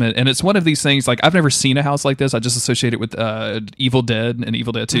basement, and it's one of these things like I've never seen a house like this. I just associate it with Evil Dead and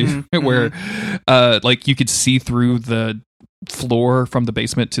Evil Dead 2, where like you could see through the floor from the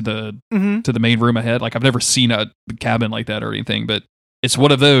basement to the main room ahead. Like I've never seen a cabin like that or anything, but it's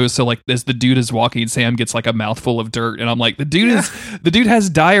one of those. So like as the dude is walking, Sam gets like a mouthful of dirt, and I'm like, the dude has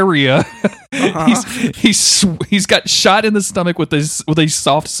diarrhea. He's got shot in the stomach with a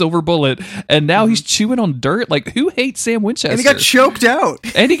soft silver bullet, and now he's chewing on dirt. Like, who hates Sam Winchester? And he got choked out.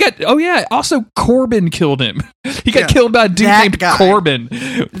 And he got also Corbin killed him. He got killed by a dude named Corbin.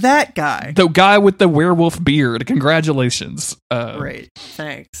 That guy. The guy with the werewolf beard. Congratulations. Great.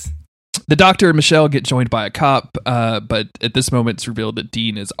 Thanks. The doctor and Michelle get joined by a cop, but at this moment it's revealed that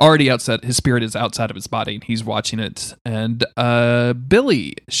Dean is already outside. His spirit is outside of his body, and he's watching it. And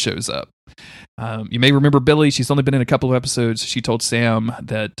Billy shows up. You may remember Billy. She's only been in a couple of episodes. She told Sam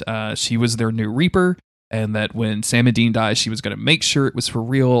that she was their new Reaper, and that when Sam and Dean die, she was going to make sure it was for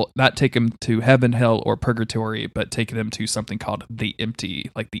real, not take them to heaven, hell, or purgatory, but take them to something called the empty,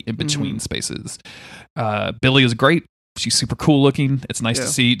 like the in-between spaces. Billy is great. She's super cool looking. It's nice to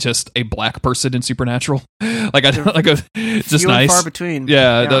see just a black person in Supernatural. It's just nice. Far between.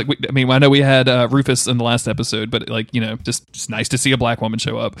 Yeah. I mean, I know we had Rufus in the last episode, but like, just nice to see a black woman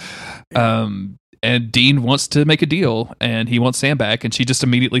show up. Yeah. And Dean wants to make a deal, and he wants Sam back, and she just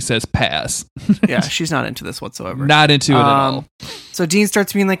immediately says pass. Yeah, she's not into this whatsoever. Not into it at all. So Dean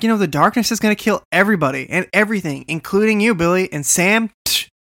starts being like, the darkness is going to kill everybody and everything, including you, Billy. And Sam,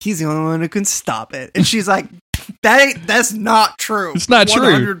 he's the only one who can stop it. And she's like, that's not true. It's not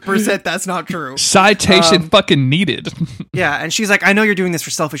true. 100% that's not true. Citation fucking needed. Yeah, and she's like, I know you're doing this for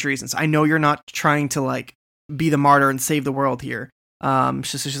selfish reasons. I know you're not trying to like be the martyr and save the world here. So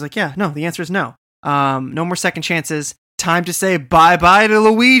she's like, yeah, no, the answer is no. No more second chances. Time to say bye-bye to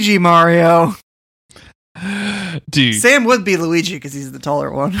Luigi, Mario. Dude. Sam would be Luigi because he's the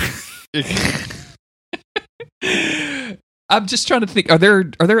taller one. I'm just trying to think. Are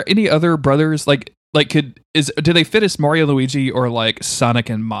there any other brothers do they fit as Mario, Luigi, or like Sonic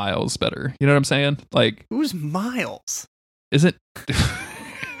and Miles better? You know what I'm saying? Like, who's Miles? Isn't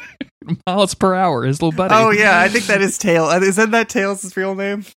miles per hour his little buddy? Oh yeah, I think that is Tails. Isn't that Tails' real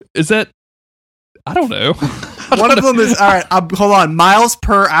name? Is that? I don't know. One of them is all right. Hold on. Miles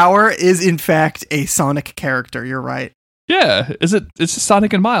per hour is in fact a Sonic character. You're right. Yeah, is it? It's just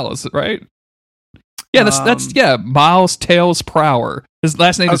Sonic and Miles, right? Yeah, that's Miles Tails Prower. His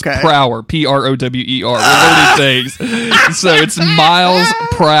last name is Prower, Prower. One of these things. So it's Miles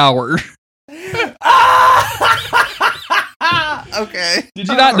Prower. Okay. Did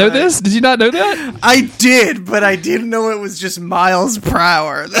you not know this? Did you not know that? I did, but I didn't know it was just Miles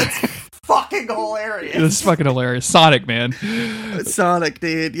Prower. That's fucking hilarious. It's fucking hilarious. Sonic, man. Sonic,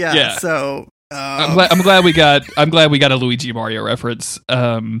 dude. Yeah. So I'm glad we got a Luigi Mario reference.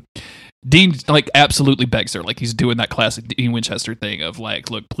 Dean absolutely begs her, he's doing that classic Dean Winchester thing of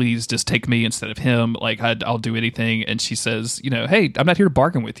look, please just take me instead of him. I'll do anything. And she says, hey, I'm not here to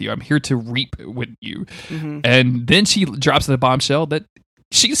bargain with you. I'm here to reap with you. Mm-hmm. And then she drops the bombshell that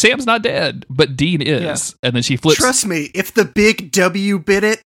Sam's not dead, but Dean is. Yeah. And then she flips. Trust me, if the big W bit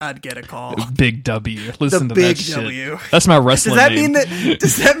it, I'd get a call. Big W. Listen to big that W. Shit. That's my wrestling name.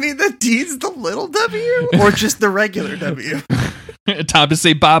 Does that mean that Dean's the little W or just the regular W? Time to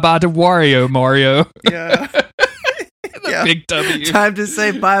say bye-bye to Wario, Mario. Yeah. Big W. Time to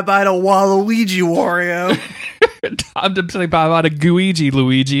say bye-bye to Waluigi, Wario. Time to say bye-bye to Gooigi,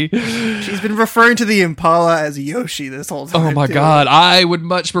 Luigi. She's been referring to the Impala as Yoshi this whole time. Oh my God. I would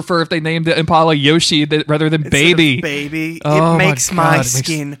much prefer if they named the Impala Yoshi rather than Baby. Baby. It makes my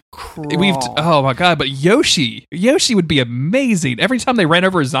skin crawl. Oh my God. But Yoshi would be amazing. Every time they ran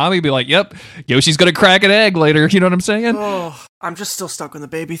over a zombie, be like, yep, Yoshi's going to crack an egg later. You know what I'm saying? Oh, I'm just still stuck on the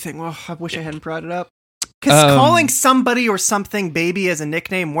baby thing. Well, I wish I hadn't brought it up. Because calling somebody or something baby as a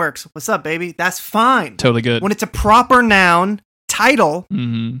nickname works. What's up, baby? That's fine. Totally good. When it's a proper noun, title.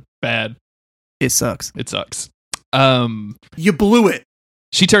 Bad. It sucks. You blew it.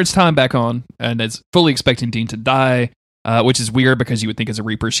 She turns time back on and is fully expecting Dean to die, which is weird because you would think as a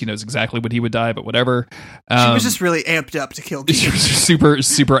Reaper she knows exactly when he would die, but whatever. She was just really amped up to kill Dean. She was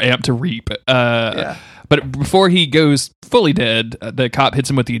super amped to reap. Yeah. But before he goes fully dead, the cop hits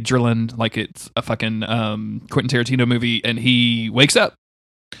him with the adrenaline like it's a fucking Quentin Tarantino movie, and he wakes up.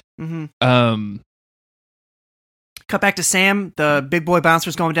 Mm-hmm. Cut back to Sam. The big boy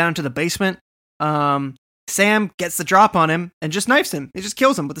bouncer's going down into the basement. Sam gets the drop on him and just knifes him. He just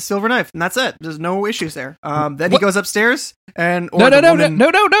kills him with a silver knife, and that's it. There's no issues there. Then he goes upstairs and no.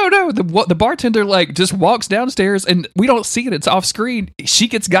 The bartender just walks downstairs and we don't see it. It's off screen. She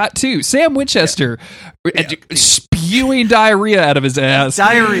gets got too. Sam Winchester spewing diarrhea out of his ass.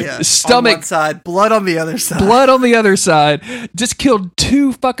 Diarrhea. Stomach on one side, blood on the other side. Blood on the other side. Just killed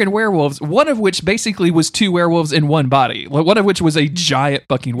 2 fucking werewolves. One of which basically was 2 werewolves in one body. One of which was a giant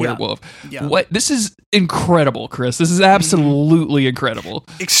fucking werewolf. Yeah. What? This is incredible, Chris. This is absolutely incredible.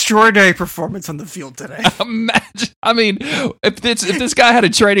 Extraordinary performance on the field today. Imagine. I mean, if this guy had a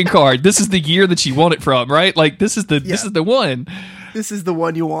trading card, this is the year that you want it from, right? This is the one. This is the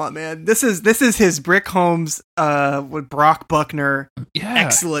one you want, man. This is his Brick Holmes with Brock Buckner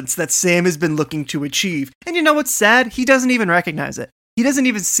excellence that Sam has been looking to achieve. And you know what's sad? He doesn't even recognize it. He doesn't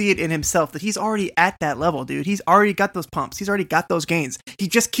even see it in himself that he's already at that level, dude. He's already got those pumps. He's already got those gains. He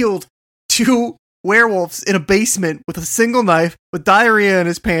just killed 2 werewolves in a basement with a single knife, with diarrhea in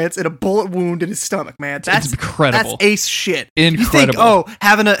his pants and a bullet wound in his stomach, man. That's incredible. That's ace shit. Incredible. You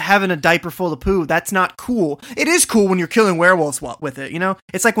think, having a diaper full of poo, that's not cool. It is cool when you're killing werewolves with it, you know?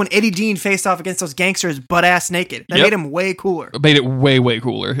 It's like when Eddie Dean faced off against those gangsters butt-ass naked. That made him way cooler. It made it way, way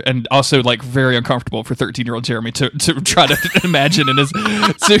cooler. And also, very uncomfortable for 13-year-old Jeremy to try to imagine.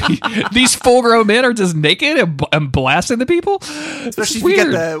 These full-grown men are just naked and blasting the people? Especially if you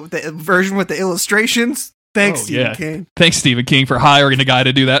get the version with the illustrations. Thanks, Stephen King. Thanks, Stephen King, for hiring a guy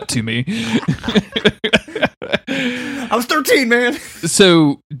to do that to me. I was 13, man.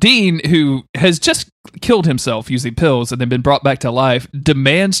 So Dean, who has just killed himself using pills and then been brought back to life,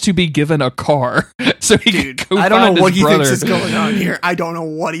 demands to be given a car so he can go I don't find know what his he brother. thinks is going on here. I don't know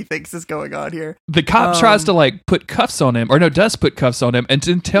what he thinks is going on here. The cop tries to put cuffs on him, does put cuffs on him, and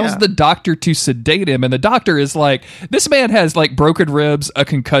then tells the doctor to sedate him. And the doctor is like, this man has broken ribs, a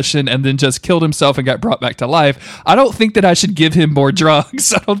concussion, and then just killed himself and got brought back to life. I don't think that I should give him more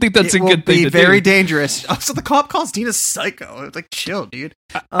drugs. I don't think that's a good thing to do. It will be very dangerous. So the cop calls Dean a psycho. It's chill, dude.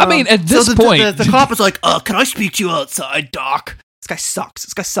 I mean, at this point... The cop is like, can I speak to you outside, doc? This guy sucks.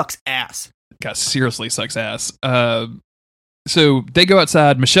 This guy sucks ass. God, seriously sucks ass. So they go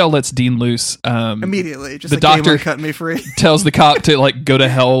outside. Michelle lets Dean loose. Immediately. Just the doctor cut me free. tells the cop to go to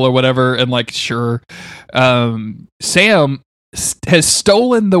hell or whatever. And sure. Sam has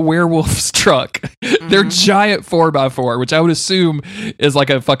stolen the werewolf's truck, their giant 4x4, which I would assume is like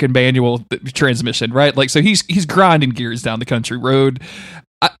a fucking manual transmission, right? Like, so he's grinding gears down the country road.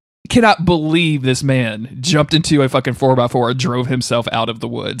 I cannot believe this man jumped into a fucking 4x4 and drove himself out of the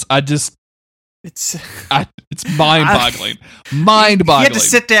woods. It's mind-boggling. Mind-boggling. He had to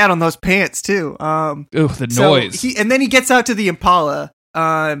sit down on those pants too. The noise. And then he gets out to the Impala.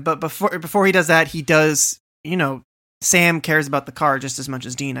 But before he does that, he does, Sam cares about the car just as much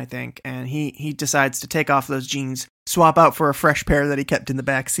as Dean, I think, and he decides to take off those jeans, swap out for a fresh pair that he kept in the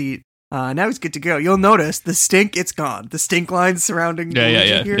back seat. Now he's good to go. You'll notice the stink, it's gone. The stink lines surrounding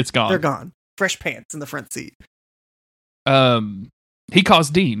here, it's gone. They're gone. Fresh pants in the front seat. He calls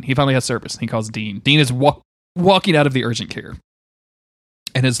Dean. He finally has service. He calls Dean. Dean is walking out of the urgent care.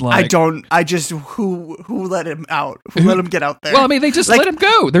 And is like... who let him out? Who let him get out there? Well, I mean, they just let him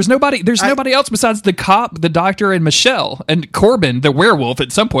go. There's nobody else besides the cop, the doctor, and Michelle. And Corbin, the werewolf,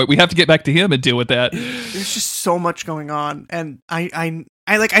 at some point, we have to get back to him and deal with that. There's just so much going on. And I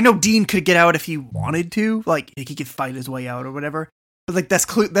know Dean could get out if he wanted to. Like, he could fight his way out or whatever. But like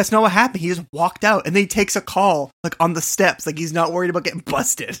that's not what happened. He just walked out and then he takes a call like on the steps. Like he's not worried about getting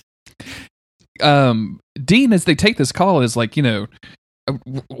busted. Dean, as they take this call, is like,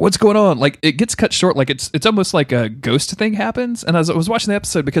 what's going on? Like it gets cut short. Like it's almost like a ghost thing happens. And as I was watching the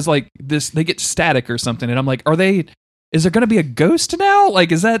episode, because like they get static or something, and I'm like, is there going to be a ghost now?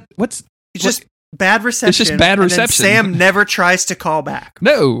 Like, is that just bad reception? It's just bad reception. Sam never tries to call back.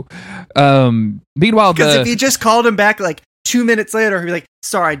 No. Meanwhile, because if he just called him back like 2 minutes later, he'd be like,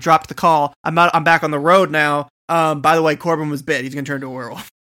 sorry, I dropped the call. I'm back on the road now. By the way, Corbin was bit. He's going to turn into a werewolf.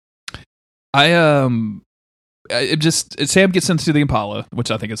 Sam gets into the Impala, which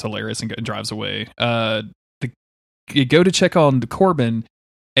I think is hilarious, and drives away. You go to check on Corbin,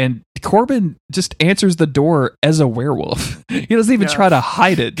 and Corbin just answers the door as a werewolf. He doesn't even try to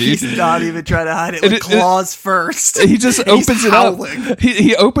hide it, dude. He's not even trying to hide it. Like claws first. He just opens it up.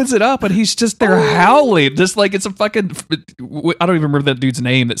 He opens it up, and he's just there howling, just like it's a fucking... I don't even remember that dude's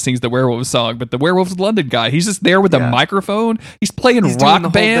name that sings the werewolf song, but the Werewolf London guy. He's just there with a microphone. He's playing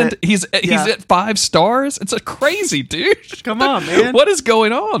rock band. He's at 5 stars. It's a crazy, dude. Come on, man. What is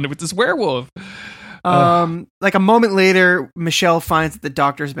going on with this werewolf? Like a moment later, Michelle finds that the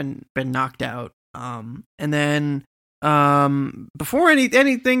doctor's been knocked out. And then, before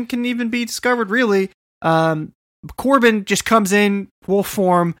anything can even be discovered, really, Corbin just comes in wolf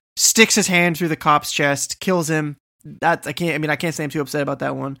form, sticks his hand through the cop's chest, kills him. I can't say I'm too upset about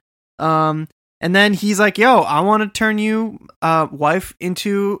that one. And then he's like, yo, I want to turn you, wife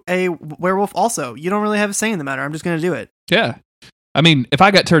into a werewolf also. You don't really have a say in the matter. I'm just going to do it. Yeah. I mean, if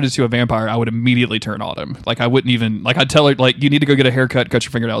I got turned into a vampire, I would immediately turn on him. Like, I wouldn't even... Like, I'd tell her, like, you need to go get a haircut, cut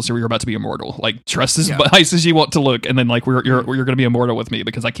your fingernails, or you're about to be immortal. Like, dress as nice as you want to look, and then, like, you're going to be immortal with me,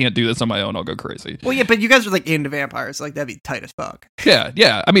 because I can't do this on my own. I'll go crazy. Well, yeah, but you guys are, like, into vampires. Like, that'd be tight as fuck.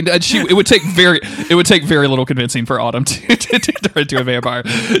 Yeah. I mean, it would take very little convincing for Autumn to turn into a vampire.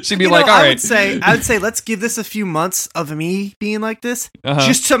 She'd be like, all right. I would say, let's give this a few months of me being like this,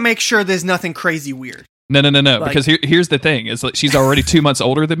 just to make sure there's nothing crazy weird. No. Like, because here's the thing: is like she's already 2 months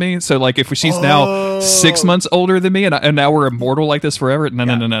older than me. So like, if she's now 6 months older than me, and now we're immortal like this forever,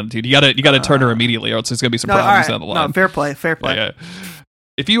 no, dude, you gotta turn her immediately, or else there's gonna be some problems down the line. No, fair play. Yeah.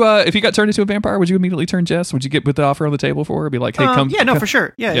 If you got turned into a vampire, would you immediately turn Jess? Would you get with the offer on the table for her? Be like, hey, come. Yeah, no, for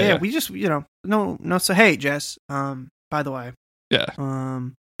sure. Yeah. We just no. So hey, Jess. By the way. Yeah.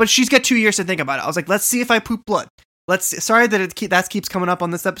 But she's got 2 years to think about it. I was like, let's see if I poop blood. Sorry that that keeps coming up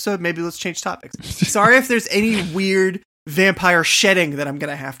on this episode. Maybe let's change topics. Sorry if there's any weird vampire shedding that I'm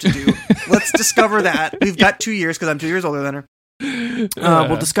gonna have to do. Let's discover that. We've got 2 years because I'm 2 years older than her.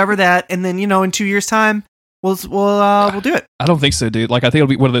 We'll discover that, and then in 2 years' time, we'll do it. I don't think so, dude. Like, I think it'll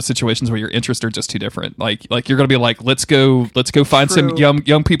be one of those situations where your interests are just too different. Like you're gonna be like, let's go find some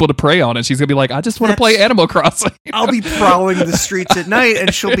young people to prey on, and she's gonna be like, I just want to play Animal Crossing. I'll be prowling the streets at night,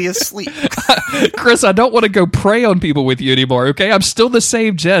 and she'll be asleep. Chris, I don't want to go prey on people with you anymore. Okay, I'm still the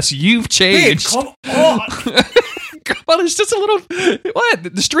same Jess. You've changed. Babe, come on. Come on, it's just a little...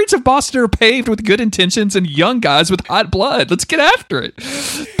 What? The streets of Boston are paved with good intentions and young guys with hot blood. Let's get after it.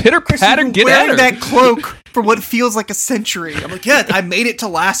 Pitter patter, get at her. Wearing that cloak for what feels like a century. I'm like, yeah, I made it to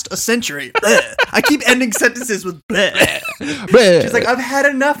last a century. Bleh. I keep ending sentences with bleh. Bleh. She's like, I've had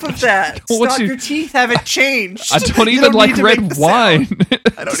enough of that. Stop, your teeth haven't changed. I don't even like red wine.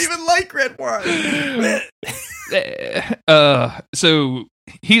 I don't even like red wine. So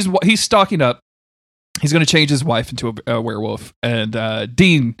he's stocking up. He's going to change his wife into a werewolf, and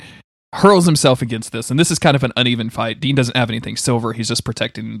Dean hurls himself against this, and this is kind of an uneven fight. Dean doesn't have anything silver. He's just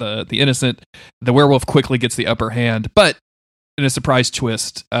protecting the innocent. The werewolf quickly gets the upper hand, but in a surprise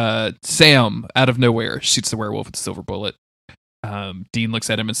twist, Sam, out of nowhere, shoots the werewolf with a silver bullet. Dean looks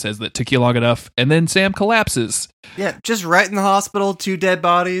at him and says, "That took you long enough," and then Sam collapses. Yeah, just right in the hospital, 2 dead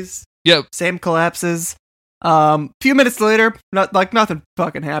bodies. Yep. Sam collapses. Few minutes later, nothing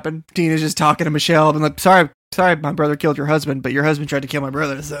fucking happened. Dean is just talking to Michelle and like, sorry, my brother killed your husband, but your husband tried to kill my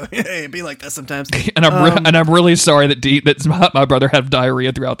brother, so it'd be like that sometimes. And I'm really sorry that my brother had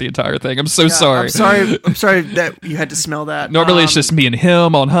diarrhea throughout the entire thing. I'm so sorry. I'm sorry that you had to smell that. Normally it's just me and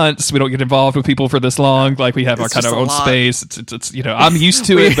him on hunts. We don't get involved with people for this long. Like we have our kind of own space. It's I'm used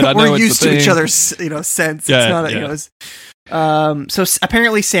to it, but I know we're it's used a to thing. each other's sense. Yeah, It's not so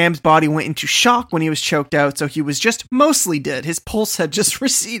apparently Sam's body went into shock when he was choked out, so he was just mostly dead. His pulse had just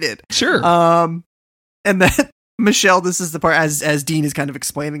receded. Sure. And then Michelle, this is the part as Dean is kind of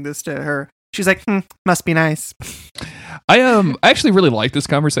explaining this to her. She's like, must be nice. I actually really like this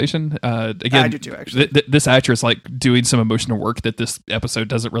conversation. Again, I do too, actually. This actress like doing some emotional work that this episode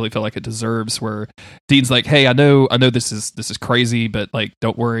doesn't really feel like it deserves. Where Dean's like, "Hey, I know this is crazy, but like,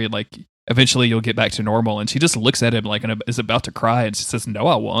 don't worry. Like, eventually you'll get back to normal." And she just looks at him like and is about to cry, and she says, "No,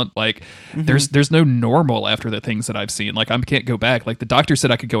 I won't. Like, there's no normal after the things that I've seen. Like, I can't go back. Like, the doctor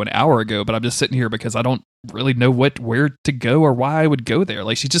said I could go an hour ago, but I'm just sitting here because I don't really know where to go or why I would go there."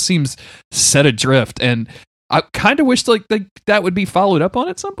 Like, she just seems set adrift, and I kind of wish like that would be followed up on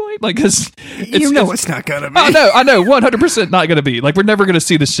at some point. Like, because it's not gonna be. I know, 100% not gonna be. Like, we're never gonna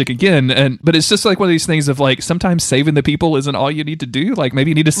see this chick again. But it's just like one of these things of like sometimes saving the people isn't all you need to do. Like,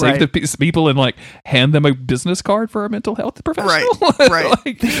 maybe you need to save the people and like hand them a business card for a mental health professional. Right.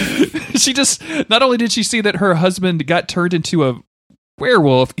 Like, she just not only did she see that her husband got turned into a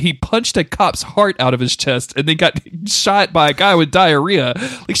werewolf, he punched a cop's heart out of his chest and then got shot by a guy with diarrhea.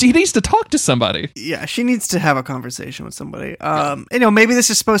 Like, she needs to talk to somebody. Yeah, she needs to have a conversation with somebody. Maybe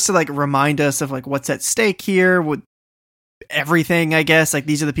this is supposed to like remind us of like what's at stake here with everything, I guess. Like,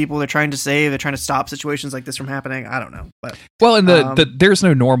 these are the people they're trying to save. They're trying to stop situations like this from happening. I don't know. But well, and the there's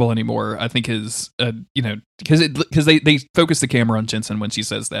no normal anymore, I think is because they focus the camera on Jensen when she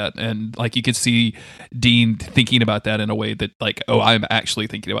says that, and like you could see Dean thinking about that in a way that like, oh, I'm actually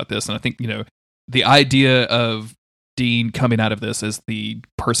thinking about this. And I think the idea of Dean coming out of this as the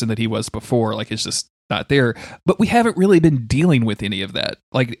person that he was before, like, is just not there. But we haven't really been dealing with any of that.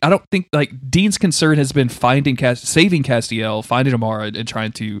 Like, I don't think like Dean's concern has been saving Castiel, finding Amara, and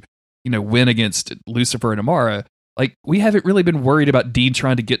trying to win against Lucifer and Amara. Like, we haven't really been worried about Dean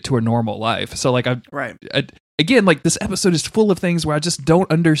trying to get to a normal life. So like, again, like, this episode is full of things where I just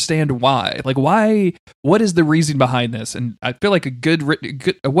don't understand why. Like, why? What is the reason behind this? And I feel like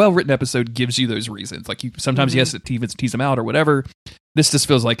a well-written episode gives you those reasons. Like, sometimes you have to tease them out or whatever. This just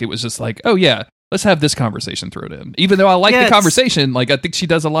feels like it was just like, oh yeah, let's have this conversation thrown in. Even though I like the conversation, like, I think she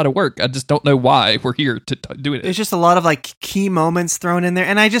does a lot of work. I just don't know why we're here to do it. There's just a lot of like key moments thrown in there.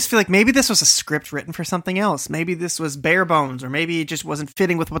 And I just feel like maybe this was a script written for something else. Maybe this was bare bones, or maybe it just wasn't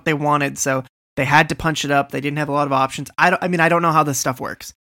fitting with what they wanted. So they had to punch it up. They didn't have a lot of options. I don't know how this stuff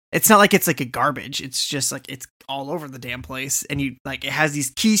works. It's not like it's like a garbage. It's just like it's all over the damn place. And it has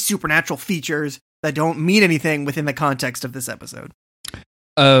these key supernatural features that don't mean anything within the context of this episode.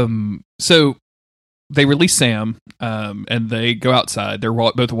 So they release Sam, and they go outside. They're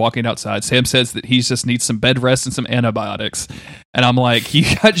both walking outside. Sam says that he just needs some bed rest and some antibiotics. And I'm like,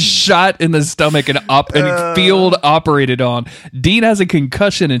 he got shot in the stomach and field operated on. Dean has a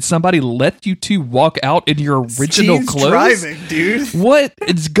concussion, and somebody let you two walk out in your original Dean's clothes? Driving, dude. What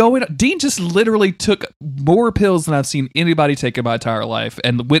is going on? Dean just literally took more pills than I've seen anybody take in my entire life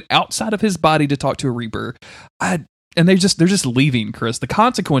and went outside of his body to talk to a Reaper. And they're just leaving, Chris. The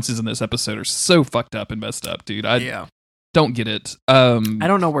consequences in this episode are so fucked up and messed up, dude. I don't get it. I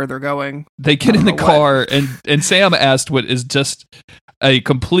don't know where they're going. They get in the car, and Sam asked what is just a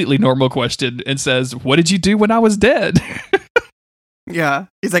completely normal question and says, "What did you do when I was dead?" Yeah.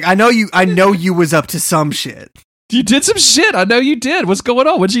 He's like, I know you was up to some shit. You did some shit. I know you did. What's going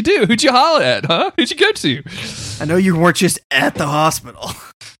on? What'd you do? Who'd you holler at, huh? Who'd you go to? I know you weren't just at the hospital.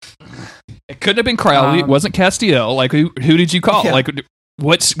 It couldn't have been Crowley. It wasn't Castiel. Like, who did you call? Yeah. Like,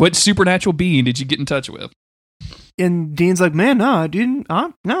 what supernatural being did you get in touch with? And Dean's like, man, no, I didn't.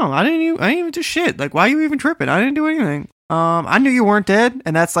 No, I didn't even do shit. Like, why are you even tripping? I didn't do anything. I knew you weren't dead,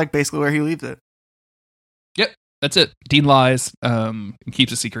 and that's like basically where he leaves it. Yep, that's it. Dean lies, and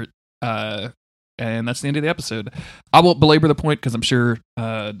keeps a secret, and that's the end of the episode. I won't belabor the point because I'm sure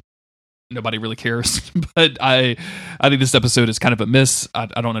nobody really cares, but I think this episode is kind of a miss. I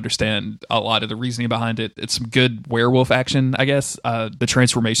don't understand a lot of the reasoning behind it. It's some good werewolf action, I guess. The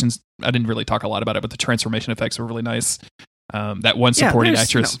transformations, I didn't really talk a lot about it, but the transformation effects were really nice. That one supporting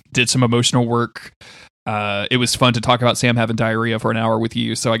actress did some emotional work. It was fun to talk about Sam having diarrhea for an hour with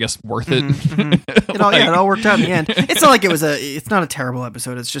you, so I guess worth it. It all worked out in the end. It's not like it's not a terrible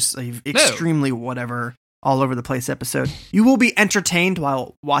episode. It's just an extremely whatever, all over the place episode. You will be entertained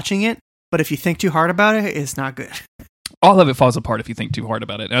while watching it, but if you think too hard about it, it's not good. All of it falls apart if you think too hard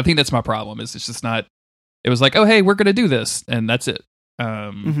about it. And I think that's my problem, is it's just not, it was like, oh, hey, we're going to do this, and that's it.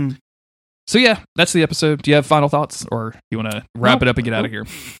 So yeah, that's the episode. Do you have final thoughts, or you want to wrap it up and get out of here?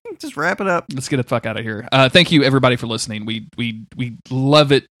 Just wrap it up. Let's get the fuck out of here. Thank you everybody for listening. We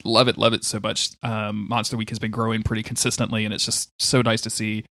love it so much. Monster Week has been growing pretty consistently, and it's just so nice to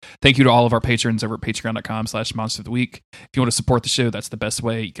see. Thank you to all of our patrons over at patreon.com/Monster of the Week. If you want to support the show, that's the best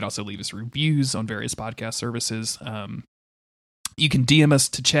way. You can also leave us reviews on various podcast services. You can DM us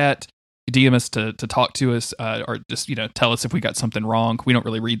to chat. DM us to talk to us, or just, tell us if we got something wrong. We don't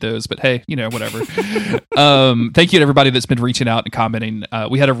really read those, but hey, whatever. Thank you to everybody that's been reaching out and commenting.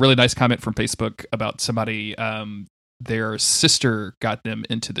 We had a really nice comment from Facebook about somebody, their sister got them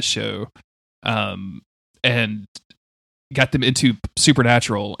into the show, and got them into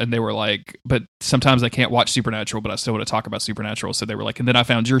Supernatural, and they were like, but sometimes I can't watch Supernatural, but I still want to talk about Supernatural. So they were like, and then I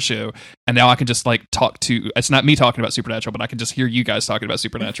found your show, and now I can just like it's not me talking about Supernatural, but I can just hear you guys talking about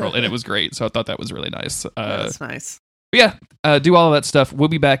Supernatural, and it was great. So I thought that was really nice. That's nice. But yeah, do all of that stuff. We'll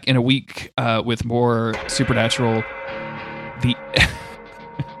be back in a week with more Supernatural. Are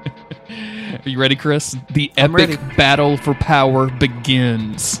you ready, Chris? The epic battle for power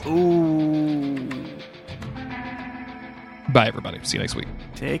begins. Ooh. Bye, everybody. See you next week.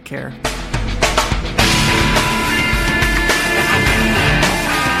 Take care.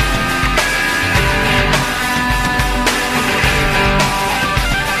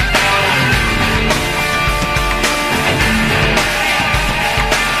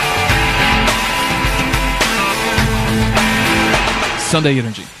 Sunday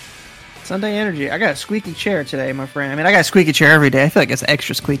energy. Sunday energy. I got a squeaky chair today, my friend. I mean, I got a squeaky chair every day. I feel like it's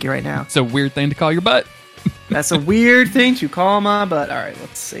extra squeaky right now. It's a weird thing to call your butt. That's a weird thing to call my butt. All right,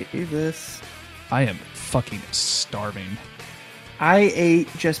 let's save this. I am fucking starving. I ate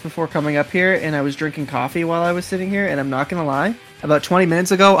just before coming up here, and I was drinking coffee while I was sitting here. And I'm not gonna lie, about 20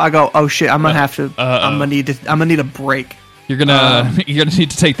 minutes ago, I go, "Oh shit, I'm gonna have to. I'm gonna need a break." You're gonna need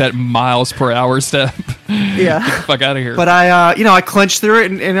to take that miles per hour step. Yeah, get the fuck out of here. But I clenched through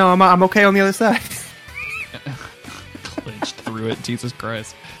it, and I'm okay on the other side. Clenched through it, Jesus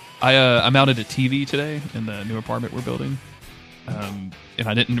Christ. I mounted a TV today in the new apartment we're building, and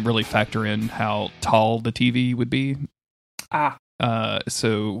I didn't really factor in how tall the TV would be.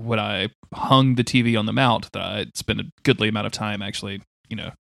 So when I hung the TV on the mount that I spent a goodly amount of time actually,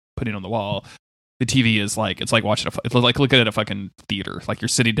 putting on the wall, the TV is like, it's like watching it's like looking at a fucking theater. Like you're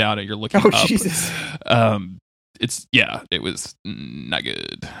sitting down and you're looking up. Jesus. It was not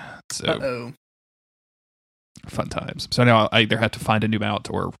good. So. Uh-oh. Fun times. So now I either have to find a new mount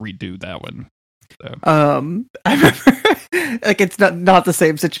or redo that one. So. I remember, like, it's not the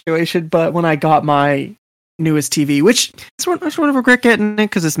same situation, but when I got my newest TV, which I sort of regret getting it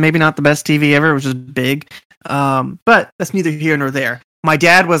because it's maybe not the best TV ever, which is big. But that's neither here nor there. My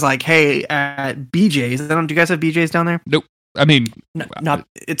dad was like, "Hey, at BJ's, do you guys have BJ's down there?" Nope. I mean, not.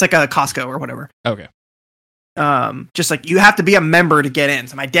 It's like a Costco or whatever. Okay. Just like you have to be a member to get in.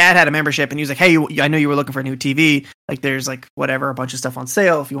 So my dad had a membership, and he was like, "Hey, I know you were looking for a new TV. Like, there's like whatever, a bunch of stuff on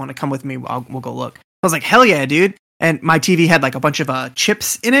sale. If you want to come with me, we'll go look." I was like, "Hell yeah, dude!" And my TV had like a bunch of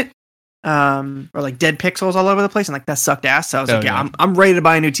chips in it, or like dead pixels all over the place, and like that sucked ass. So I was yeah, I'm ready to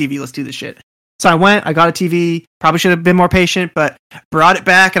buy a new TV. Let's do this shit. So I went, I got a TV, probably should have been more patient, but brought it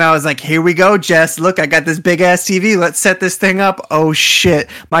back, and I was like, here we go, Jess, look, I got this big-ass TV, let's set this thing up. Oh, shit,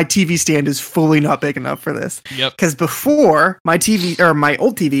 my TV stand is fully not big enough for this. Yep. Because before, my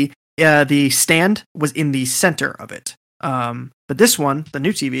old TV, the stand was in the center of it. But this one, the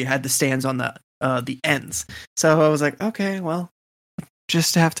new TV, had the stands on the ends. So I was like, okay, well,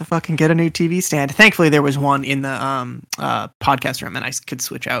 just have to fucking get a new TV stand. Thankfully, there was one in the podcast room, and I could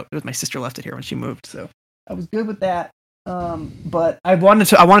switch out. It was my sister left it here when she moved, so I was good with that. But I wanted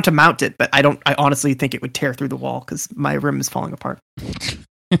to mount it, but I honestly think it would tear through the wall because my room is falling apart.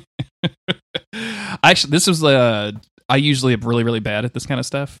 Actually, this was I usually am really, really bad at this kind of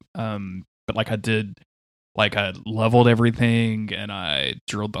stuff. But like I leveled everything, and I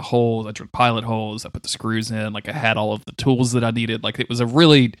drilled the holes. I drilled pilot holes. I put the screws in. Like I had all of the tools that I needed. Like it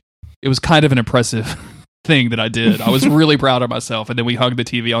was kind of an impressive thing that I did. I was really proud of myself. And then we hung the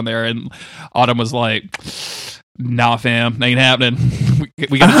TV on there, and Autumn was like, "Nah, fam, ain't happening.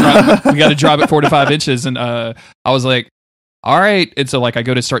 we got to drop it 4 to 5 inches." And I was like, all right. And so like I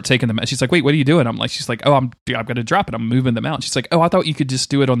go to start taking them out. She's like, wait, what are you doing? I'm like, she's like, oh, I'm going to drop it. I'm moving them out. She's like, oh, I thought you could just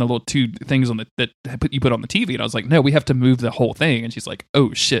do it on the little two things on that you put on the TV. And I was like, no, we have to move the whole thing. And she's like,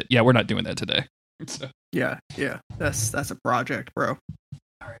 oh shit. Yeah, we're not doing that today. So. Yeah. That's a project, bro.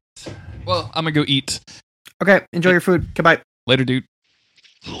 All right. Well, I'm going to go eat. Okay. Enjoy your food. Goodbye. Later, dude.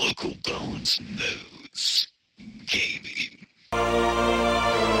 Local balance knows. Gaming.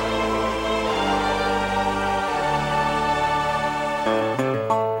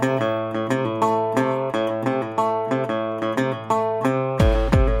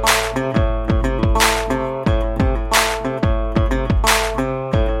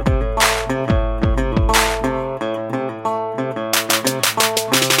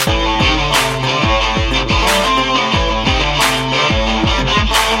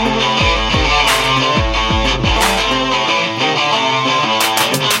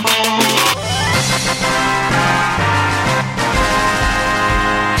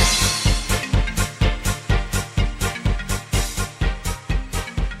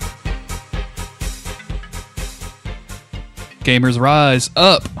 Gamers rise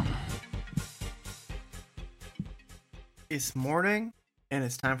up. It's morning, and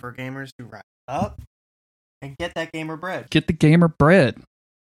it's time for gamers to rise up and get that gamer bread. Get the gamer bread.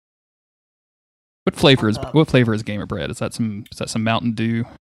 What flavor is gamer bread? Is that some Mountain Dew?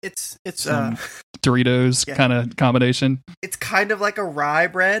 It's Doritos kind of combination. It's kind of like a rye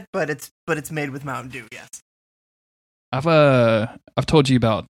bread, but it's made with Mountain Dew. Yes. I've told you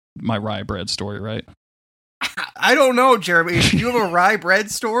about my rye bread story, right? I don't know, Jeremy. Do you have a rye bread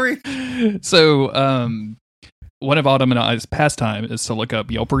story? So, one of Autumn and I's pastime is to look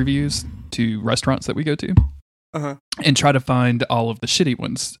up Yelp reviews to restaurants that we go to. And try to find all of the shitty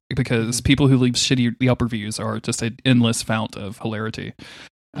ones, because people who leave shitty Yelp reviews are just an endless fount of hilarity.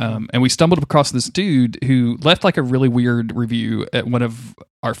 And we stumbled across this dude who left like a really weird review at one of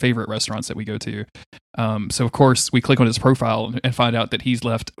our favorite restaurants that we go to. So of course we click on his profile and find out that he's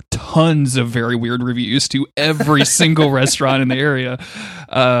left tons of very weird reviews to every single restaurant in the area.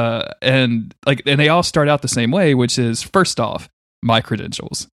 And they all start out the same way, which is, first off, my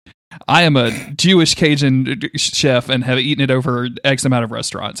credentials. I am a Jewish Cajun chef and have eaten it over X amount of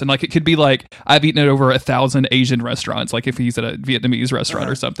restaurants. And like, it could be like, I've eaten it over 1,000 Asian restaurants, like if he's at a Vietnamese restaurant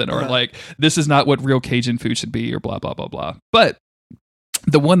or something, or like, this is not what real Cajun food should be, or blah, blah, blah, blah. But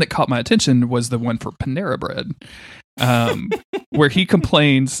the one that caught my attention was the one for Panera Bread, where he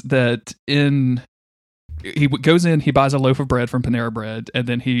complains that he goes in, he buys a loaf of bread from Panera Bread, and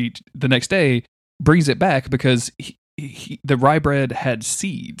then the next day brings it back because the rye bread had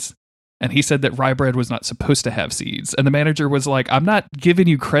seeds. And he said that rye bread was not supposed to have seeds. And the manager was like, I'm not giving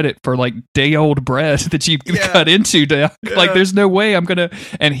you credit for like day old bread that you cut into. Like, there's no way I'm going to.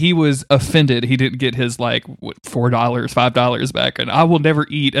 And he was offended. He didn't get his like $4, $5 back. And I will never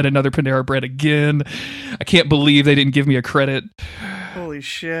eat at another Panera Bread again. I can't believe they didn't give me a credit. Holy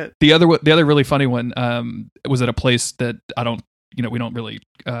shit. The other really funny one was at a place that we don't really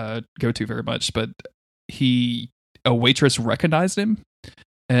go to very much, but a waitress recognized him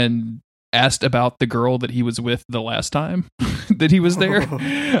and asked about the girl that he was with the last time that he was there.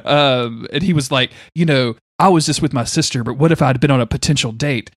 And he was like, I was just with my sister, but what if I'd been on a potential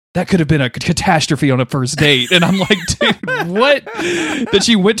date? That could have been a catastrophe on a first date. And I'm like, dude, what? That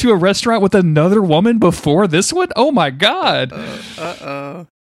you went to a restaurant with another woman before this one? Oh my God. Uh-oh.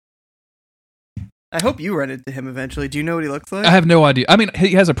 I hope you run into him eventually. Do you know what he looks like? I have no idea. I mean, he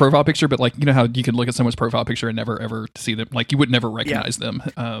has a profile picture, but like, you know how you can look at someone's profile picture and never ever see them. Like, you would never recognize them.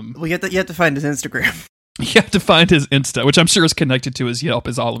 Well, you have to find his Instagram. You have to find his Insta, which I'm sure is connected to his Yelp,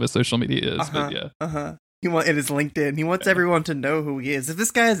 as all of his social media is. But yeah. It is LinkedIn. He wants everyone to know who he is. If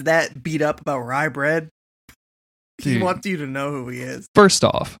this guy is that beat up about rye bread, he wants you to know who he is. First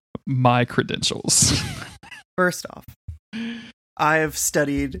off, my credentials. First off, I have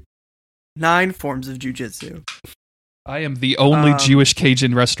studied 9 forms of jujitsu. I am the only Jewish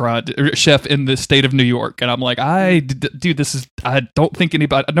Cajun restaurant chef in the state of New York, and I'm like, dude, I don't think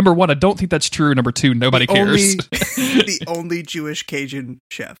anybody. Number one, I don't think that's true. Number two, nobody cares. The only Jewish Cajun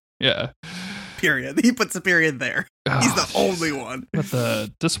chef. Yeah. Period. He puts a period there. He's the only one. What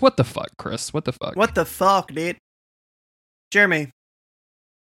the fuck, Chris? What the fuck? What the fuck, dude? Jeremy,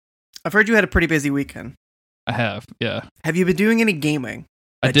 I've heard you had a pretty busy weekend. I have, yeah. Have you been doing any gaming?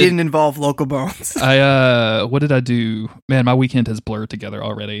 That didn't involve local bones. What did I do? Man, my weekend has blurred together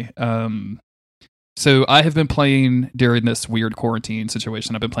already. So I have been playing during this weird quarantine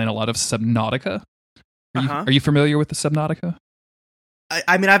situation. I've been playing a lot of Subnautica. Are you familiar with the Subnautica?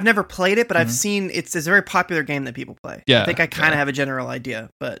 I mean, I've never played it, but I've Mhm. seen it's a very popular game that people play. Yeah, I think I kind of yeah. have a general idea,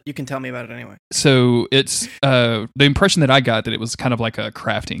 but you can tell me about it anyway. So it's the impression that I got that it was kind of like a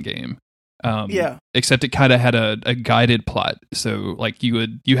crafting game. Yeah. Except it kind of had a guided plot. So like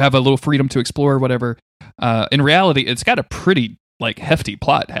you have a little freedom to explore, whatever. In reality, it's got a pretty like hefty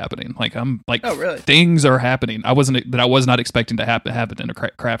plot happening. Like I'm like, Oh, really? things are happening. I was not expecting to happen in a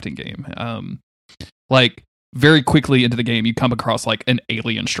crafting game. Like very quickly into the game, you come across like an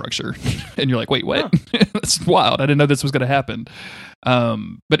alien structure, and you're like, wait, what? That's wild. I didn't know this was going to happen.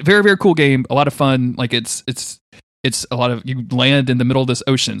 But very, very cool game. A lot of fun. Like it's a lot of, you land in the middle of this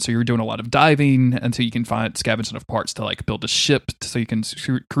ocean, so you're doing a lot of diving until you can scavenge enough parts to like build a ship, so you can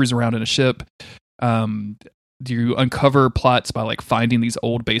cruise around in a ship. You uncover plots by like finding these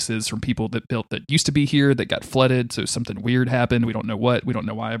old bases from people that used to be here that got flooded. So something weird happened. We don't know what. We don't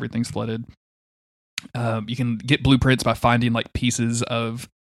know why everything's flooded. You can get blueprints by finding like pieces of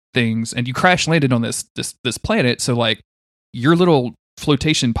things, and you crash landed on this planet. So like your little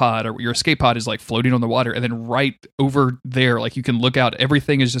flotation pod or your escape pod is like floating on the water, and then right over there, like you can look out,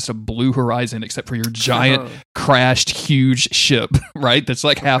 everything is just a blue horizon except for your giant crashed huge ship, right? That's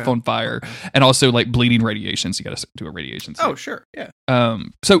like half on fire, and also like bleeding radiation. So you got to do a radiation suit. Oh, sure, yeah.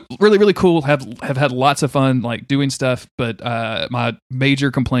 So really, really cool. Have had lots of fun like doing stuff, but my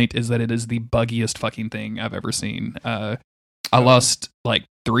major complaint is that it is the buggiest fucking thing I've ever seen. I lost like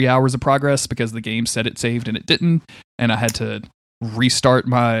 3 hours of progress because the game said it saved and it didn't, and I had to restart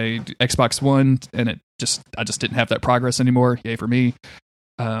my Xbox One, and I just didn't have that progress anymore. Yay for me.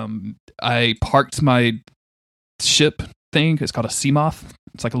 I parked my ship thing. It's called a Seamoth.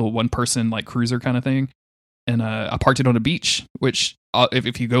 It's like a little one-person like cruiser kind of thing, and I parked it on a beach, which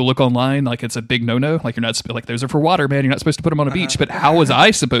if you go look online, like it's a big no-no. Like you're not like, those are for water, man. You're not supposed to put them on a beach. But how was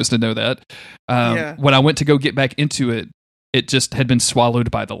I supposed to know that? When I went to go get back into it, it just had been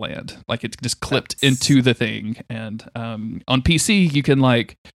swallowed by the land. Like it just clipped into the thing. And on PC, you can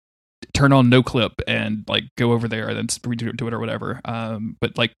like turn on no clip and like go over there and then redo it or whatever.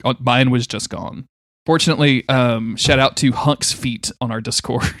 But like mine was just gone. Fortunately, shout out to Hunk's Feet on our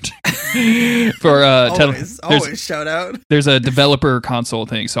Discord. For always shout out. There's a developer console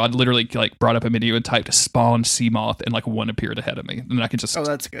thing, so I literally like brought up a menu and typed spawn Seamoth, and like one appeared ahead of me, and then I could just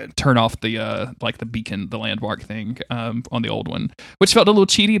that's good. turn off the like the beacon, the landmark thing on the old one, which felt a little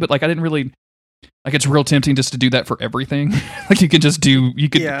cheaty, but like I didn't really like. It's real tempting just to do that for everything. Like you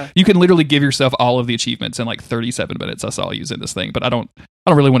can literally give yourself all of the achievements in like 37 minutes. I saw using this thing, but I don't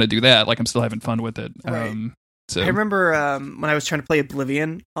really want to do that. Like I'm still having fun with it. Right. So I remember when I was trying to play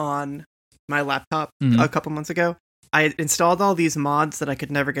Oblivion on my laptop a couple months ago, I had installed all these mods that I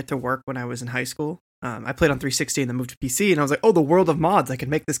could never get to work when I was in high school. I played on 360 and then moved to PC, and I was like, oh, the world of mods, I can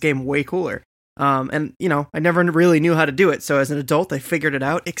make this game way cooler. And, you know, I never really knew how to do it. So as an adult, I figured it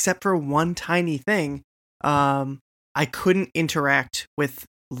out, except for one tiny thing. I couldn't interact with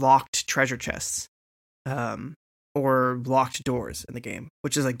locked treasure chests or locked doors in the game,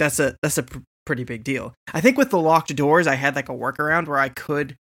 which is like, that's a pretty big deal. I think with the locked doors, I had like a workaround where I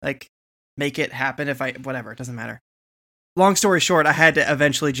could like make it happen whatever, it doesn't matter. Long story short, I had to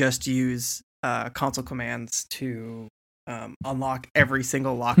eventually just use console commands to unlock every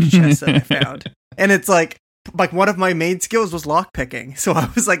single locked chest that I found. And it's like one of my main skills was lock picking. So I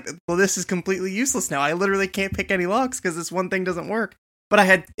was like, well, this is completely useless now. I literally can't pick any locks because this one thing doesn't work. But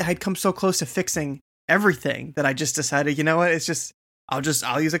I had come so close to fixing everything that I just decided, you know what, it's just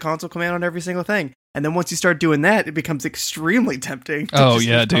I'll use a console command on every single thing. And then once you start doing that, it becomes extremely tempting to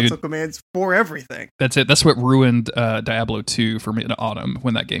use console commands for everything. That's it. That's what ruined Diablo 2 for me in autumn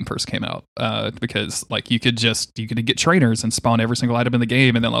when that game first came out. Because like you could get trainers and spawn every single item in the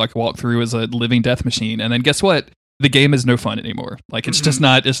game, and then like walk through as a living death machine. And then guess what? The game is no fun anymore. Like it's just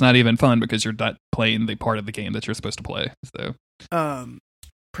not. It's not even fun because you're not playing the part of the game that you're supposed to play. So,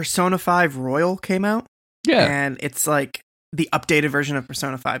 Persona 5 Royal came out. Yeah, and it's like the updated version of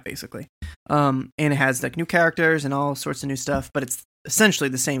Persona 5, basically. And it has like new characters and all sorts of new stuff, but it's essentially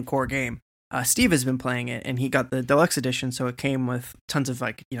the same core game. Steve has been playing it, and he got the deluxe edition, so it came with tons of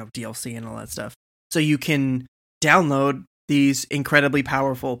like, you know, DLC and all that stuff. So you can download these incredibly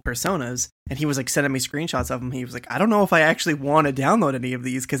powerful personas, and he was like sending me screenshots of them. He was like, I don't know if I actually want to download any of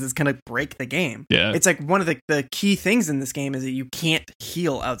these because it's gonna break the game. Yeah, it's like one of the key things in this game is that you can't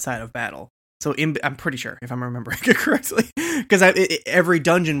heal outside of battle. So I'm pretty sure, if I'm remembering it correctly, because every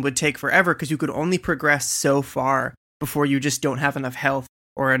dungeon would take forever because you could only progress so far before you just don't have enough health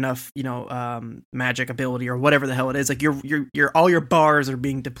or enough, you know, magic ability or whatever the hell it is. Like your all your bars are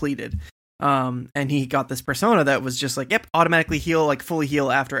being depleted. And he got this persona that was just like, yep, automatically heal, like fully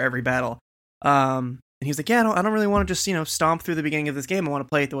heal after every battle. And he was like, yeah, I don't really want to just, stomp through the beginning of this game. I want to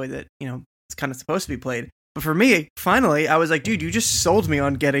play it the way that, it's kind of supposed to be played. But for me, finally, I was like, dude, you just sold me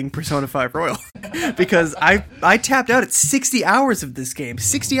on getting Persona 5 Royal. Because I tapped out at 60 hours of this game.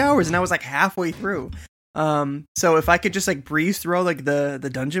 60 hours, and I was like halfway through. So if I could just like breeze through all, like the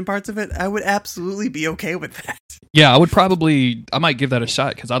dungeon parts of it, I would absolutely be okay with that. Yeah, I might give that a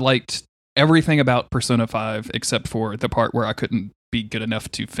shot, because I liked everything about Persona 5 except for the part where I couldn't be good enough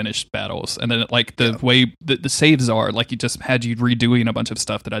to finish battles. And then like the way the saves are, like, you just had you redoing a bunch of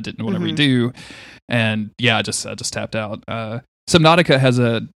stuff that I didn't want to redo. And yeah, I just tapped out. Subnautica has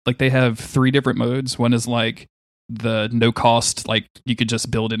they have 3 different modes. One is like the no cost, like you could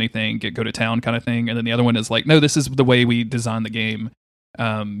just build anything, go to town kind of thing. And then the other one is like, no, this is the way we design the game.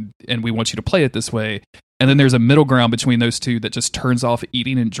 And we want you to play it this way. And then there's a middle ground between those two that just turns off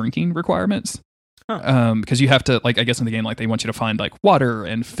eating and drinking requirements. Because you have to, like, I guess in the game, like, they want you to find like water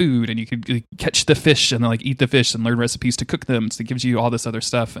and food, and you could catch the fish and like eat the fish and learn recipes to cook them. So it gives you all this other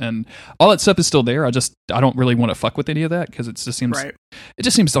stuff, and all that stuff is still there. I don't really want to fuck with any of that, because it just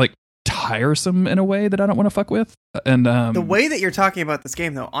seems like tiresome in a way that I don't want to fuck with. And the way that you're talking about this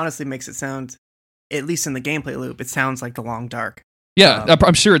game, though, honestly makes it sound, at least in the gameplay loop, it sounds like The Long Dark. Yeah,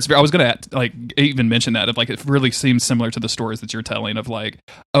 I'm sure it's. I was gonna like even mention that, like, it really seems similar to the stories that you're telling of like,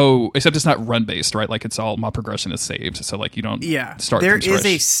 except it's not run based, right? Like, it's all, my progression is saved, so like you don't start. There is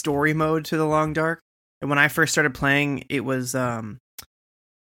a story mode to The Long Dark, and when I first started playing, it was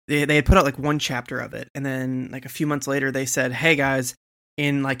they had put out like one chapter of it, and then like a few months later, they said, "Hey guys,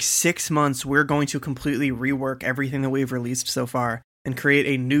 in like 6 months, we're going to completely rework everything that we've released so far and create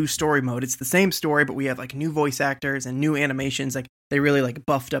a new story mode. It's the same story, but we have like new voice actors and new animations. Like, they really like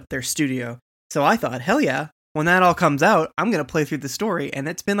buffed up their studio." So I thought, hell yeah, when that all comes out, I'm going to play through the story. And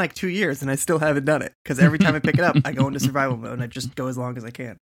it's been like 2 years and I still haven't done it, because every time I pick it up, I go into survival mode and I just go as long as I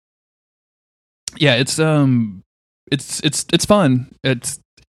can. Yeah, it's fun.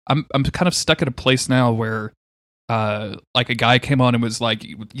 I'm kind of stuck at a place now where like a guy came on and was like,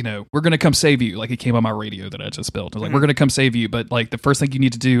 we're going to come save you. Like, he came on my radio that I just built. I was like, we're going to come save you. But like, the first thing you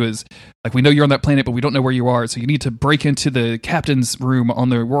need to do is, like, we know you're on that planet, but we don't know where you are. So you need to break into the captain's room on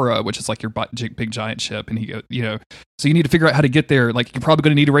the Aurora, which is like your big giant ship. And he goes, so you need to figure out how to get there. Like, you're probably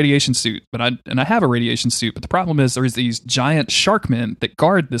going to need a radiation suit, but I have a radiation suit. But the problem is there's these giant shark men that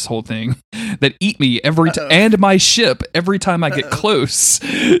guard this whole thing that eat me and my ship every time I get close.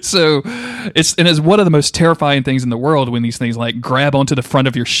 So it's one of the most terrifying things in the world when these things like grab onto the front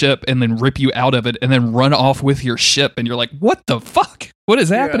of your ship and then rip you out of it and then run off with your ship, and you're like, what the fuck? What is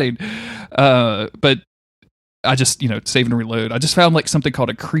happening? But I just, save and reload. I just found like something called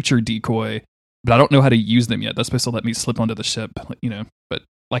a creature decoy, but I don't know how to use them yet. That's supposed to let me slip onto the ship, but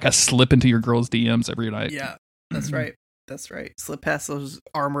like, I slip into your girl's DMs every night. Yeah, that's right. That's right. Slip past those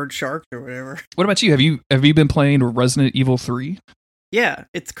armored sharks or whatever. What about you? Have you been playing Resident Evil 3? Yeah,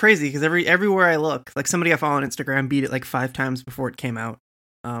 it's crazy because everywhere I look, like, somebody I follow on Instagram beat it like 5 times before it came out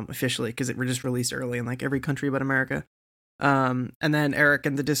officially, because it was just released early in like every country but America. And then Eric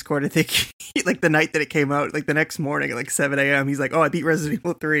in the Discord, I think, like the night that it came out, like the next morning at like 7 a.m., he's like, "Oh, I beat Resident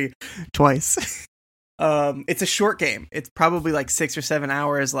Evil 3 twice." It's a short game. It's probably like 6 or 7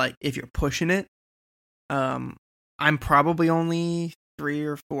 hours, like, if you're pushing it. I'm probably only 3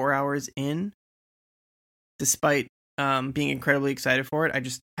 or 4 hours in, despite being incredibly excited for it. I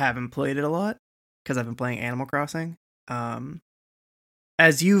just haven't played it a lot because I've been playing Animal Crossing.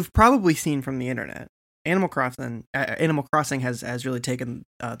 As you've probably seen from the internet, Animal Crossing has really taken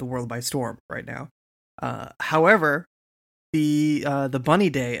the world by storm right now. However, the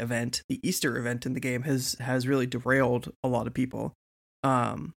Bunny Day event, the Easter event in the game, has really derailed a lot of people.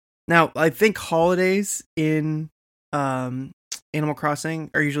 Now, I think holidays in Animal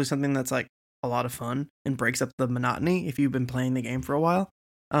Crossing are usually something that's like a lot of fun and breaks up the monotony if you've been playing the game for a while.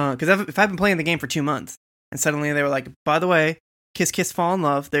 Because if I've been playing the game for 2 months and suddenly they were like, by the way, kiss, kiss, fall in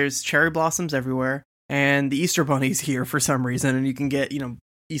love, there's cherry blossoms everywhere, and the Easter Bunny's here for some reason, and you can get,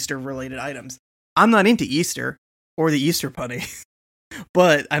 Easter related items. I'm not into Easter or the Easter Bunny,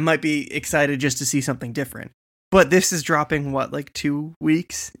 but I might be excited just to see something different. But this is dropping, like 2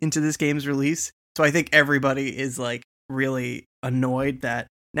 weeks into this game's release. So I think everybody is like really annoyed that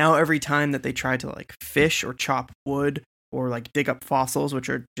now every time that they try to like fish or chop wood or like dig up fossils, which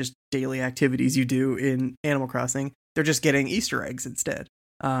are just daily activities you do in Animal Crossing, they're just getting Easter eggs instead.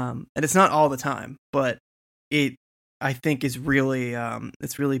 And it's not all the time, but I think is really,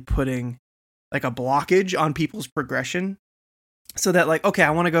 it's really putting like a blockage on people's progression, so that like, okay,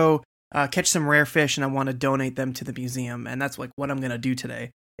 I want to go catch some rare fish and I want to donate them to the museum, and that's like what I'm gonna do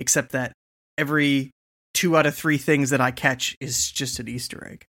today. Except that every 2 out of 3 things that I catch is just an Easter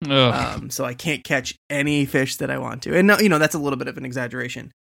egg. So I can't catch any fish that I want to. And no, that's a little bit of an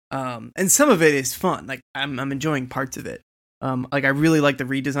exaggeration. And some of it is fun. Like I'm enjoying parts of it. Like I really like the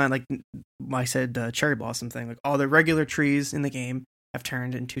redesign. Like I said, the cherry blossom thing. Like all the regular trees in the game have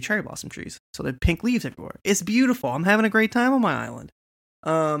turned into cherry blossom trees. So they have pink leaves everywhere. It's beautiful. I'm having a great time on my island.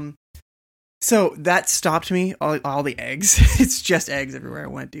 So that stopped me. All the eggs. It's just eggs everywhere I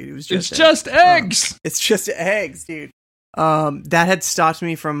went, dude. It was just just eggs. It's just eggs, dude. That had stopped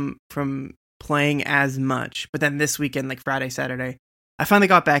me from playing as much. But then this weekend, like Friday, Saturday, I finally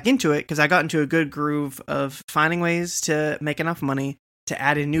got back into it because I got into a good groove of finding ways to make enough money to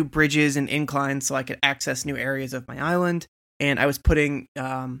add in new bridges and inclines so I could access new areas of my island. And I was putting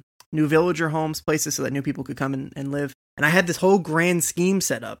new villager homes, places so that new people could come and live. And I had this whole grand scheme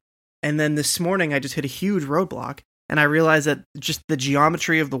set up. And then this morning I just hit a huge roadblock. And I realized that just the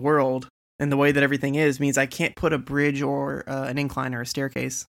geometry of the world and the way that everything is means I can't put a bridge or an incline or a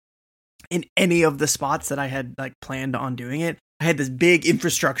staircase in any of the spots that I had like planned on doing it. I had this big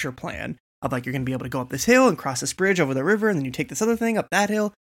infrastructure plan of like, you're going to be able to go up this hill and cross this bridge over the river. And then you take this other thing up that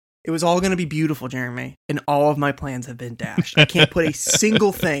hill. It was all going to be beautiful, Jeremy. And all of my plans have been dashed. I can't put a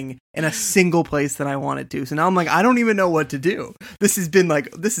single thing in a single place that I wanted to. So now I'm like, I don't even know what to do. This has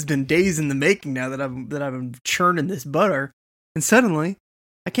been days in the making now that I've been churning this butter. And suddenly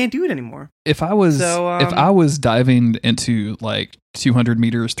I can't do it anymore. If I was diving into like 200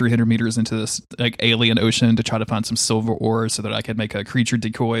 meters, 300 meters into this like alien ocean to try to find some silver ore so that I could make a creature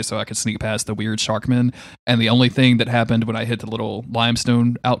decoy so I could sneak past the weird sharkmen, and the only thing that happened when I hit the little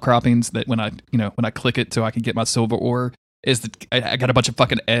limestone outcroppings that when I click it so I can get my silver ore is that I got a bunch of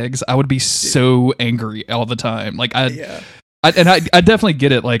fucking eggs, I would be so angry all the time. Like I definitely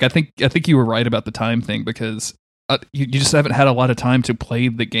get it. Like I think you were right about the time thing because you just haven't had a lot of time to play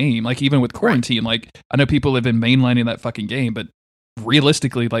the game. Like even with quarantine, like I know people have been mainlining that fucking game, but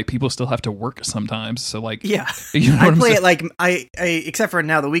realistically, like people still have to work sometimes. So like, yeah, you know I play it like I except for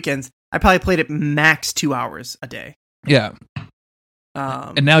now the weekends, I probably played it max 2 hours a day. Yeah.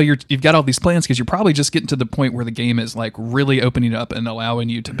 And now you've got all these plans because you're probably just getting to the point where the game is like really opening up and allowing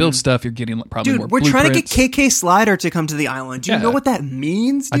you to build stuff. You're getting probably more we're trying to get KK Slider to come to the island. Do you know what that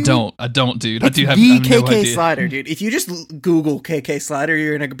means, dude? I don't, dude. It's I have KK no idea. Slider, dude. If you just Google KK Slider,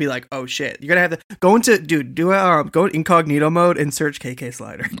 you're gonna be like, oh shit. You're gonna have to go go incognito mode and search KK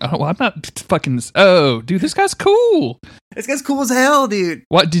Slider. Oh, well, I'm not fucking. Oh, dude, this guy's cool. This guy's cool as hell, dude.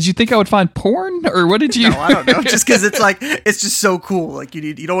 What did you think I would find porn, or what did you? No, I don't know. Just because it's like it's just so cool. Like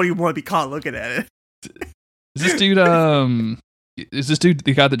you don't even want to be caught looking at it. Is this dude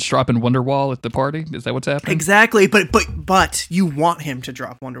the guy that's dropping Wonderwall at the party? Is that what's happening? Exactly, but you want him to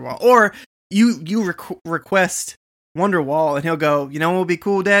drop Wonderwall, or you request Wonderwall, and he'll go, you know what would be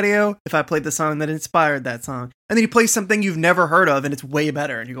cool, Daddy-O? If I played the song that inspired that song, and then he plays something you've never heard of, and it's way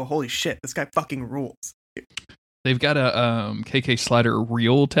better, and you go, holy shit, this guy fucking rules. They've got a KK Slider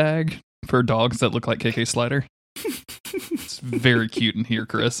reel tag for dogs that look like KK Slider. It's very cute in here,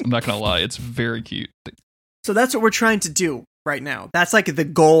 Chris. I'm not gonna lie, it's very cute. So that's what we're trying to do right now. That's like the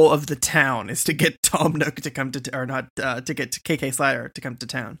goal of the town is to get Tom Nook to come to get KK Slider to come to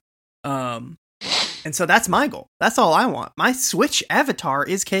town. And so that's my goal. That's all I want. My Switch avatar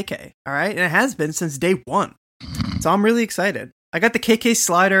is KK. All right, and it has been since day one. So I'm really excited. I got the KK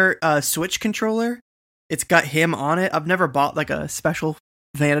Slider Switch controller. It's got him on it. I've never bought like a special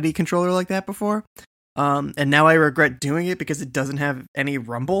vanity controller like that before. And now I regret doing it because it doesn't have any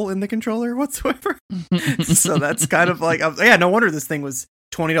rumble in the controller whatsoever. So that's kind of like, no wonder this thing was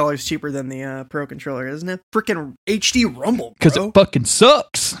 $20 cheaper than the Pro controller, isn't it? Freaking HD rumble, because it fucking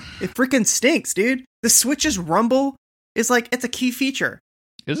sucks. It freaking stinks, dude. The Switch's rumble is like, it's a key feature.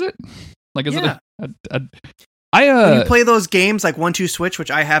 Is it? Like, is yeah. it? When you play those games like 1-2 Switch, which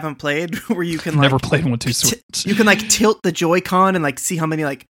I haven't played, where you can like, never played 1-2 Switch. You can like tilt the Joy-Con and like see how many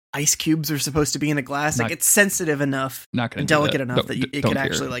like ice cubes are supposed to be in a glass. Like it's sensitive enough and delicate enough that it could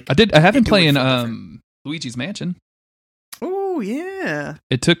actually like. I haven't played Luigi's Mansion. Oh yeah.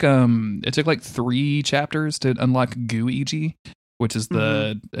 It took like 3 chapters to unlock Gooigi, which is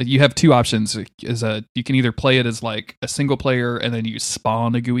you have 2 options. You can either play it as like a single player and then you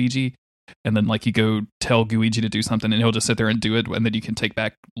spawn a Gooigi, and then like you go tell Gooigi to do something and he'll just sit there and do it, and then you can take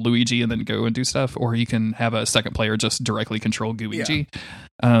back Luigi and then go and do stuff, or you can have a second player just directly control Gooigi.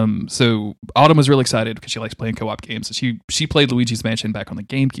 Yeah. So Autumn was really excited because she likes playing co-op games. She played Luigi's Mansion back on the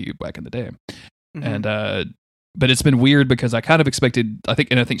GameCube back in the day. And But it's been weird because I kind of expected, I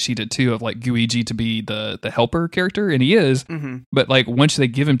think she did too, of like Guigi to be the helper character, and he is. Mm-hmm. But like once they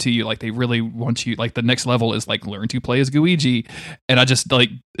give him to you, like they really want you, like the next level is like learn to play as Guigi, and I just like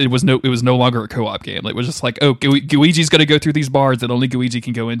it was no longer a co-op game. Like, it was just like, oh, Guigi's going to go through these bars that only Guigi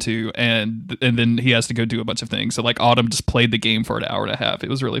can go into, and then he has to go do a bunch of things. So like Autumn just played the game for an hour and a half. It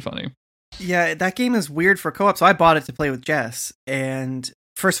was really funny. Yeah, that game is weird for co-op. So I bought it to play with Jess, and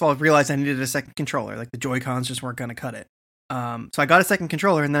first of all, I realized I needed a second controller. Like the Joy-Cons just weren't going to cut it. So I got a second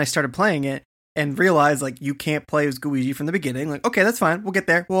controller, and then I started playing it and realized like you can't play as Guigi from the beginning. Like, okay, that's fine. We'll get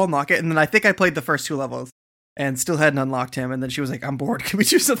there. We'll unlock it. And then I think I played the first 2 levels and still hadn't unlocked him. And then she was like, I'm bored. Can we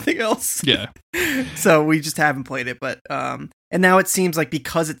do something else? Yeah. So we just haven't played it. But and now it seems like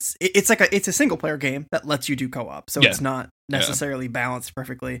because it's a single player game that lets you do co-op. So it's not necessarily balanced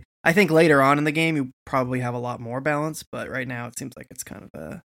perfectly. I think later on in the game, you probably have a lot more balance, but right now it seems like it's kind of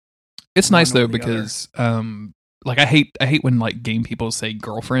a... It's nice though, because like I hate when like game people say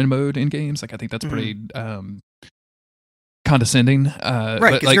girlfriend mode in games. Like I think that's pretty condescending. Right,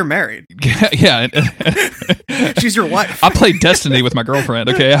 because like, you're married. Yeah. She's your wife. I played Destiny with my girlfriend,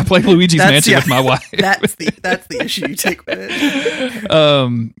 okay? I played Luigi's Mansion with my wife. That's the issue you take with it.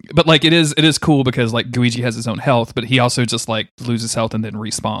 But like it is cool because like Luigi has his own health, but he also just like loses health and then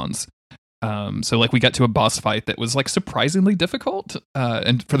respawns. So like we got to a boss fight that was like surprisingly difficult.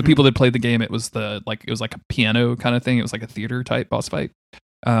 And for the people that played the game, it was like a piano kind of thing. It was like a theater type boss fight.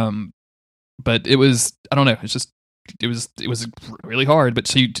 But it was, I don't know, it was really hard, but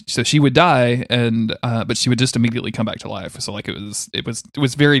she would die and but she would just immediately come back to life. So like it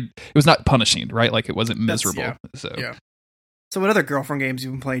was not punishing, right? Like it wasn't miserable. So what other girlfriend games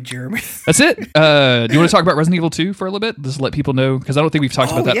you've been playing, Jeremy? That's it. Do you want to talk about Resident Evil 2 for a little bit? Just let people know, because I don't think we've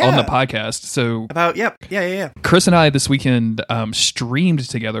talked about that on the podcast. So Chris and I this weekend streamed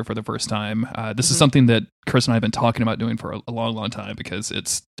together for the first time. This is something that Chris and I have been talking about doing for a long time because it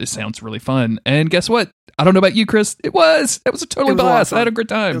sounds really fun. And guess what? I don't know about you, Chris. It was a totally blast. I had a good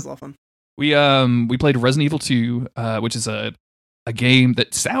time. It was a lot of fun. We played Resident Evil 2, which is a game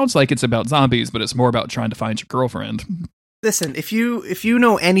that sounds like it's about zombies, but it's more about trying to find your girlfriend. Listen, if you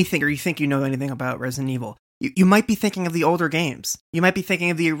know anything or you think you know anything about Resident Evil, you might be thinking of the older games. You might be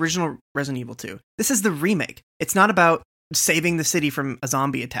thinking of the original Resident Evil 2. This is the remake. It's not about saving the city from a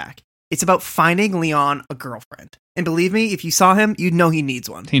zombie attack. It's about finding Leon a girlfriend. And believe me, if you saw him, you'd know he needs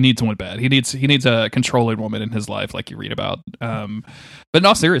one. He needs one bad. He needs a controlling woman in his life, like you read about. But in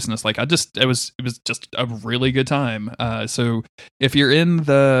all seriousness, like it was just a really good time. So if you're in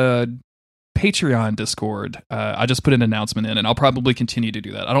the Patreon Discord, I just put an announcement in, and I'll probably continue to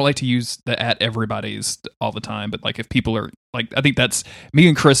do that. I don't like to use the @everybody's all the time, but like if people are like, I think that's me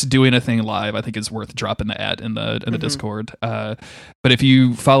and Chris doing a thing live. I think it's worth dropping the in the Discord. But if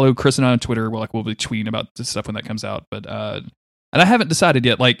you follow Chris and I on Twitter, we'll be tweeting about this stuff when that comes out. But and I haven't decided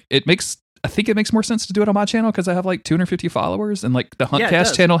yet. Like I think it makes more sense to do it on my channel because I have like 250 followers, and like the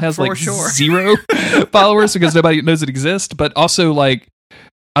Huntcast channel has like 0 followers because nobody knows it exists. But also like,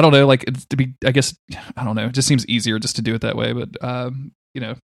 I don't know, like I guess, I don't know. It just seems easier just to do it that way. But,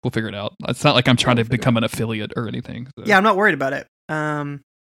 we'll figure it out. It's not like I'm trying to become an affiliate or anything. So. Yeah, I'm not worried about it.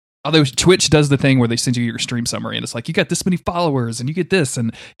 Although Twitch does the thing where they send you your stream summary and it's like, you got this many followers and you get this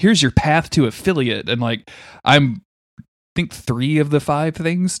and here's your path to affiliate. And like, I think 3 of the 5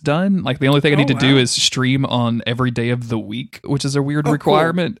 things done. Like the only thing I need to do is stream on every day of the week, which is a weird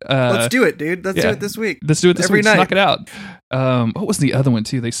requirement. Cool. Let's do it, dude. Let's do it this week. Let's do it this every week. night. Let's knock it out. What was the other one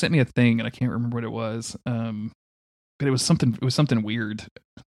too? They sent me a thing and I can't remember what it was. But it was something weird.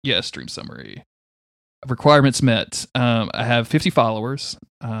 Yeah, stream summary. Requirements met. I have 50 followers.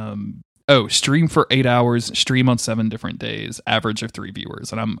 Stream for 8 hours, stream on 7 different days, average of 3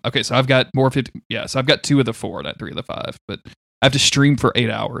 viewers. And I'm okay, so I've got more 50. Yeah, so I've got 2 of the 4, not 3 of the 5. But I have to stream for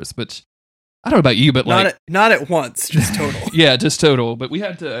 8 hours, but I don't know about you, but not at once, just total. Yeah, just total. But we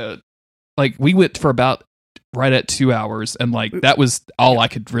had to we went for about right at 2 hours, and like that was all I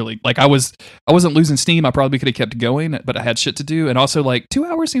could really I wasn't losing steam. I probably could have kept going, but I had shit to do. And also like 2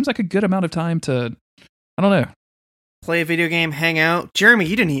 hours seems like a good amount of time to, I don't know, play a video game, hang out. Jeremy,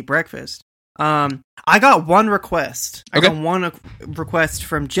 you didn't eat breakfast. I got one request. I got one request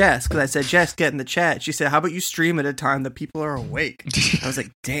from Jess because I said, Jess, get in the chat. She said, how about you stream at a time that people are awake? I was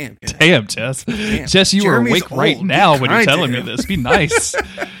like, damn. Damn, Jess. Damn. Jess, you Jeremy's are awake right now when you're telling me this. Be nice.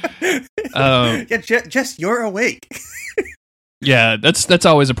 Jess, you're awake. Yeah, that's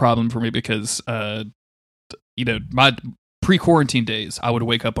always a problem for me because, my pre-quarantine days, I would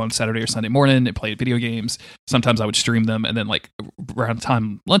wake up on Saturday or Sunday morning and play video games. Sometimes I would stream them, and then like around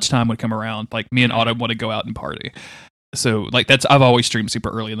lunchtime would come around, like me and Autumn want to go out and party. So like I've always streamed super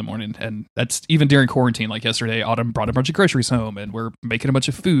early in the morning, and that's even during quarantine. Like yesterday, Autumn brought a bunch of groceries home, and we're making a bunch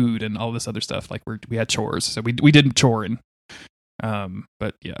of food and all this other stuff. Like we had chores, so we did choring.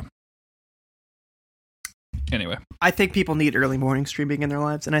 But yeah. Anyway, I think people need early morning streaming in their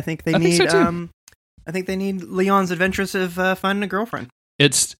lives, and I think they think need so too. I think they need Leon's adventures of finding a girlfriend.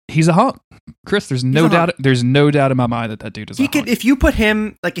 He's a hunk, Chris. There's no doubt. There's no doubt in my mind that dude is. He could, if you put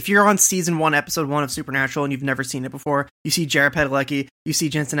him, like if you're on season 1, episode 1 of Supernatural, and you've never seen it before, you see Jared Padalecki, you see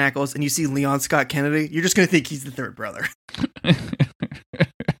Jensen Ackles, and you see Leon Scott Kennedy, you're just gonna think he's the third brother.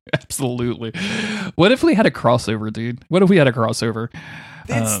 Absolutely. What if we had a crossover, dude? What if we had a crossover?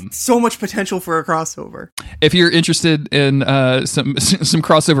 It's so much potential for a crossover. If you're interested in some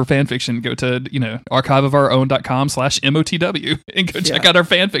crossover fan fiction, go to archiveofourown.com/MOTW and go check out our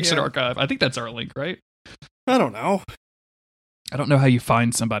fan fiction archive. I think that's our link, right? I don't know. I don't know how you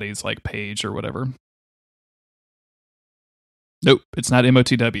find somebody's like page or whatever. Nope, it's not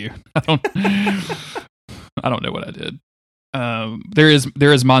MOTW. I don't know what I did. There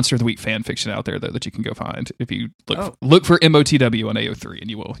is Monster of the Week fan fiction out there though that you can go find if you look for MOTW on AO3 and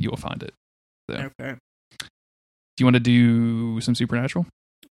you will find it. So. Okay. Do you want to do some Supernatural?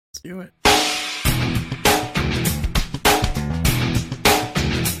 Let's do it.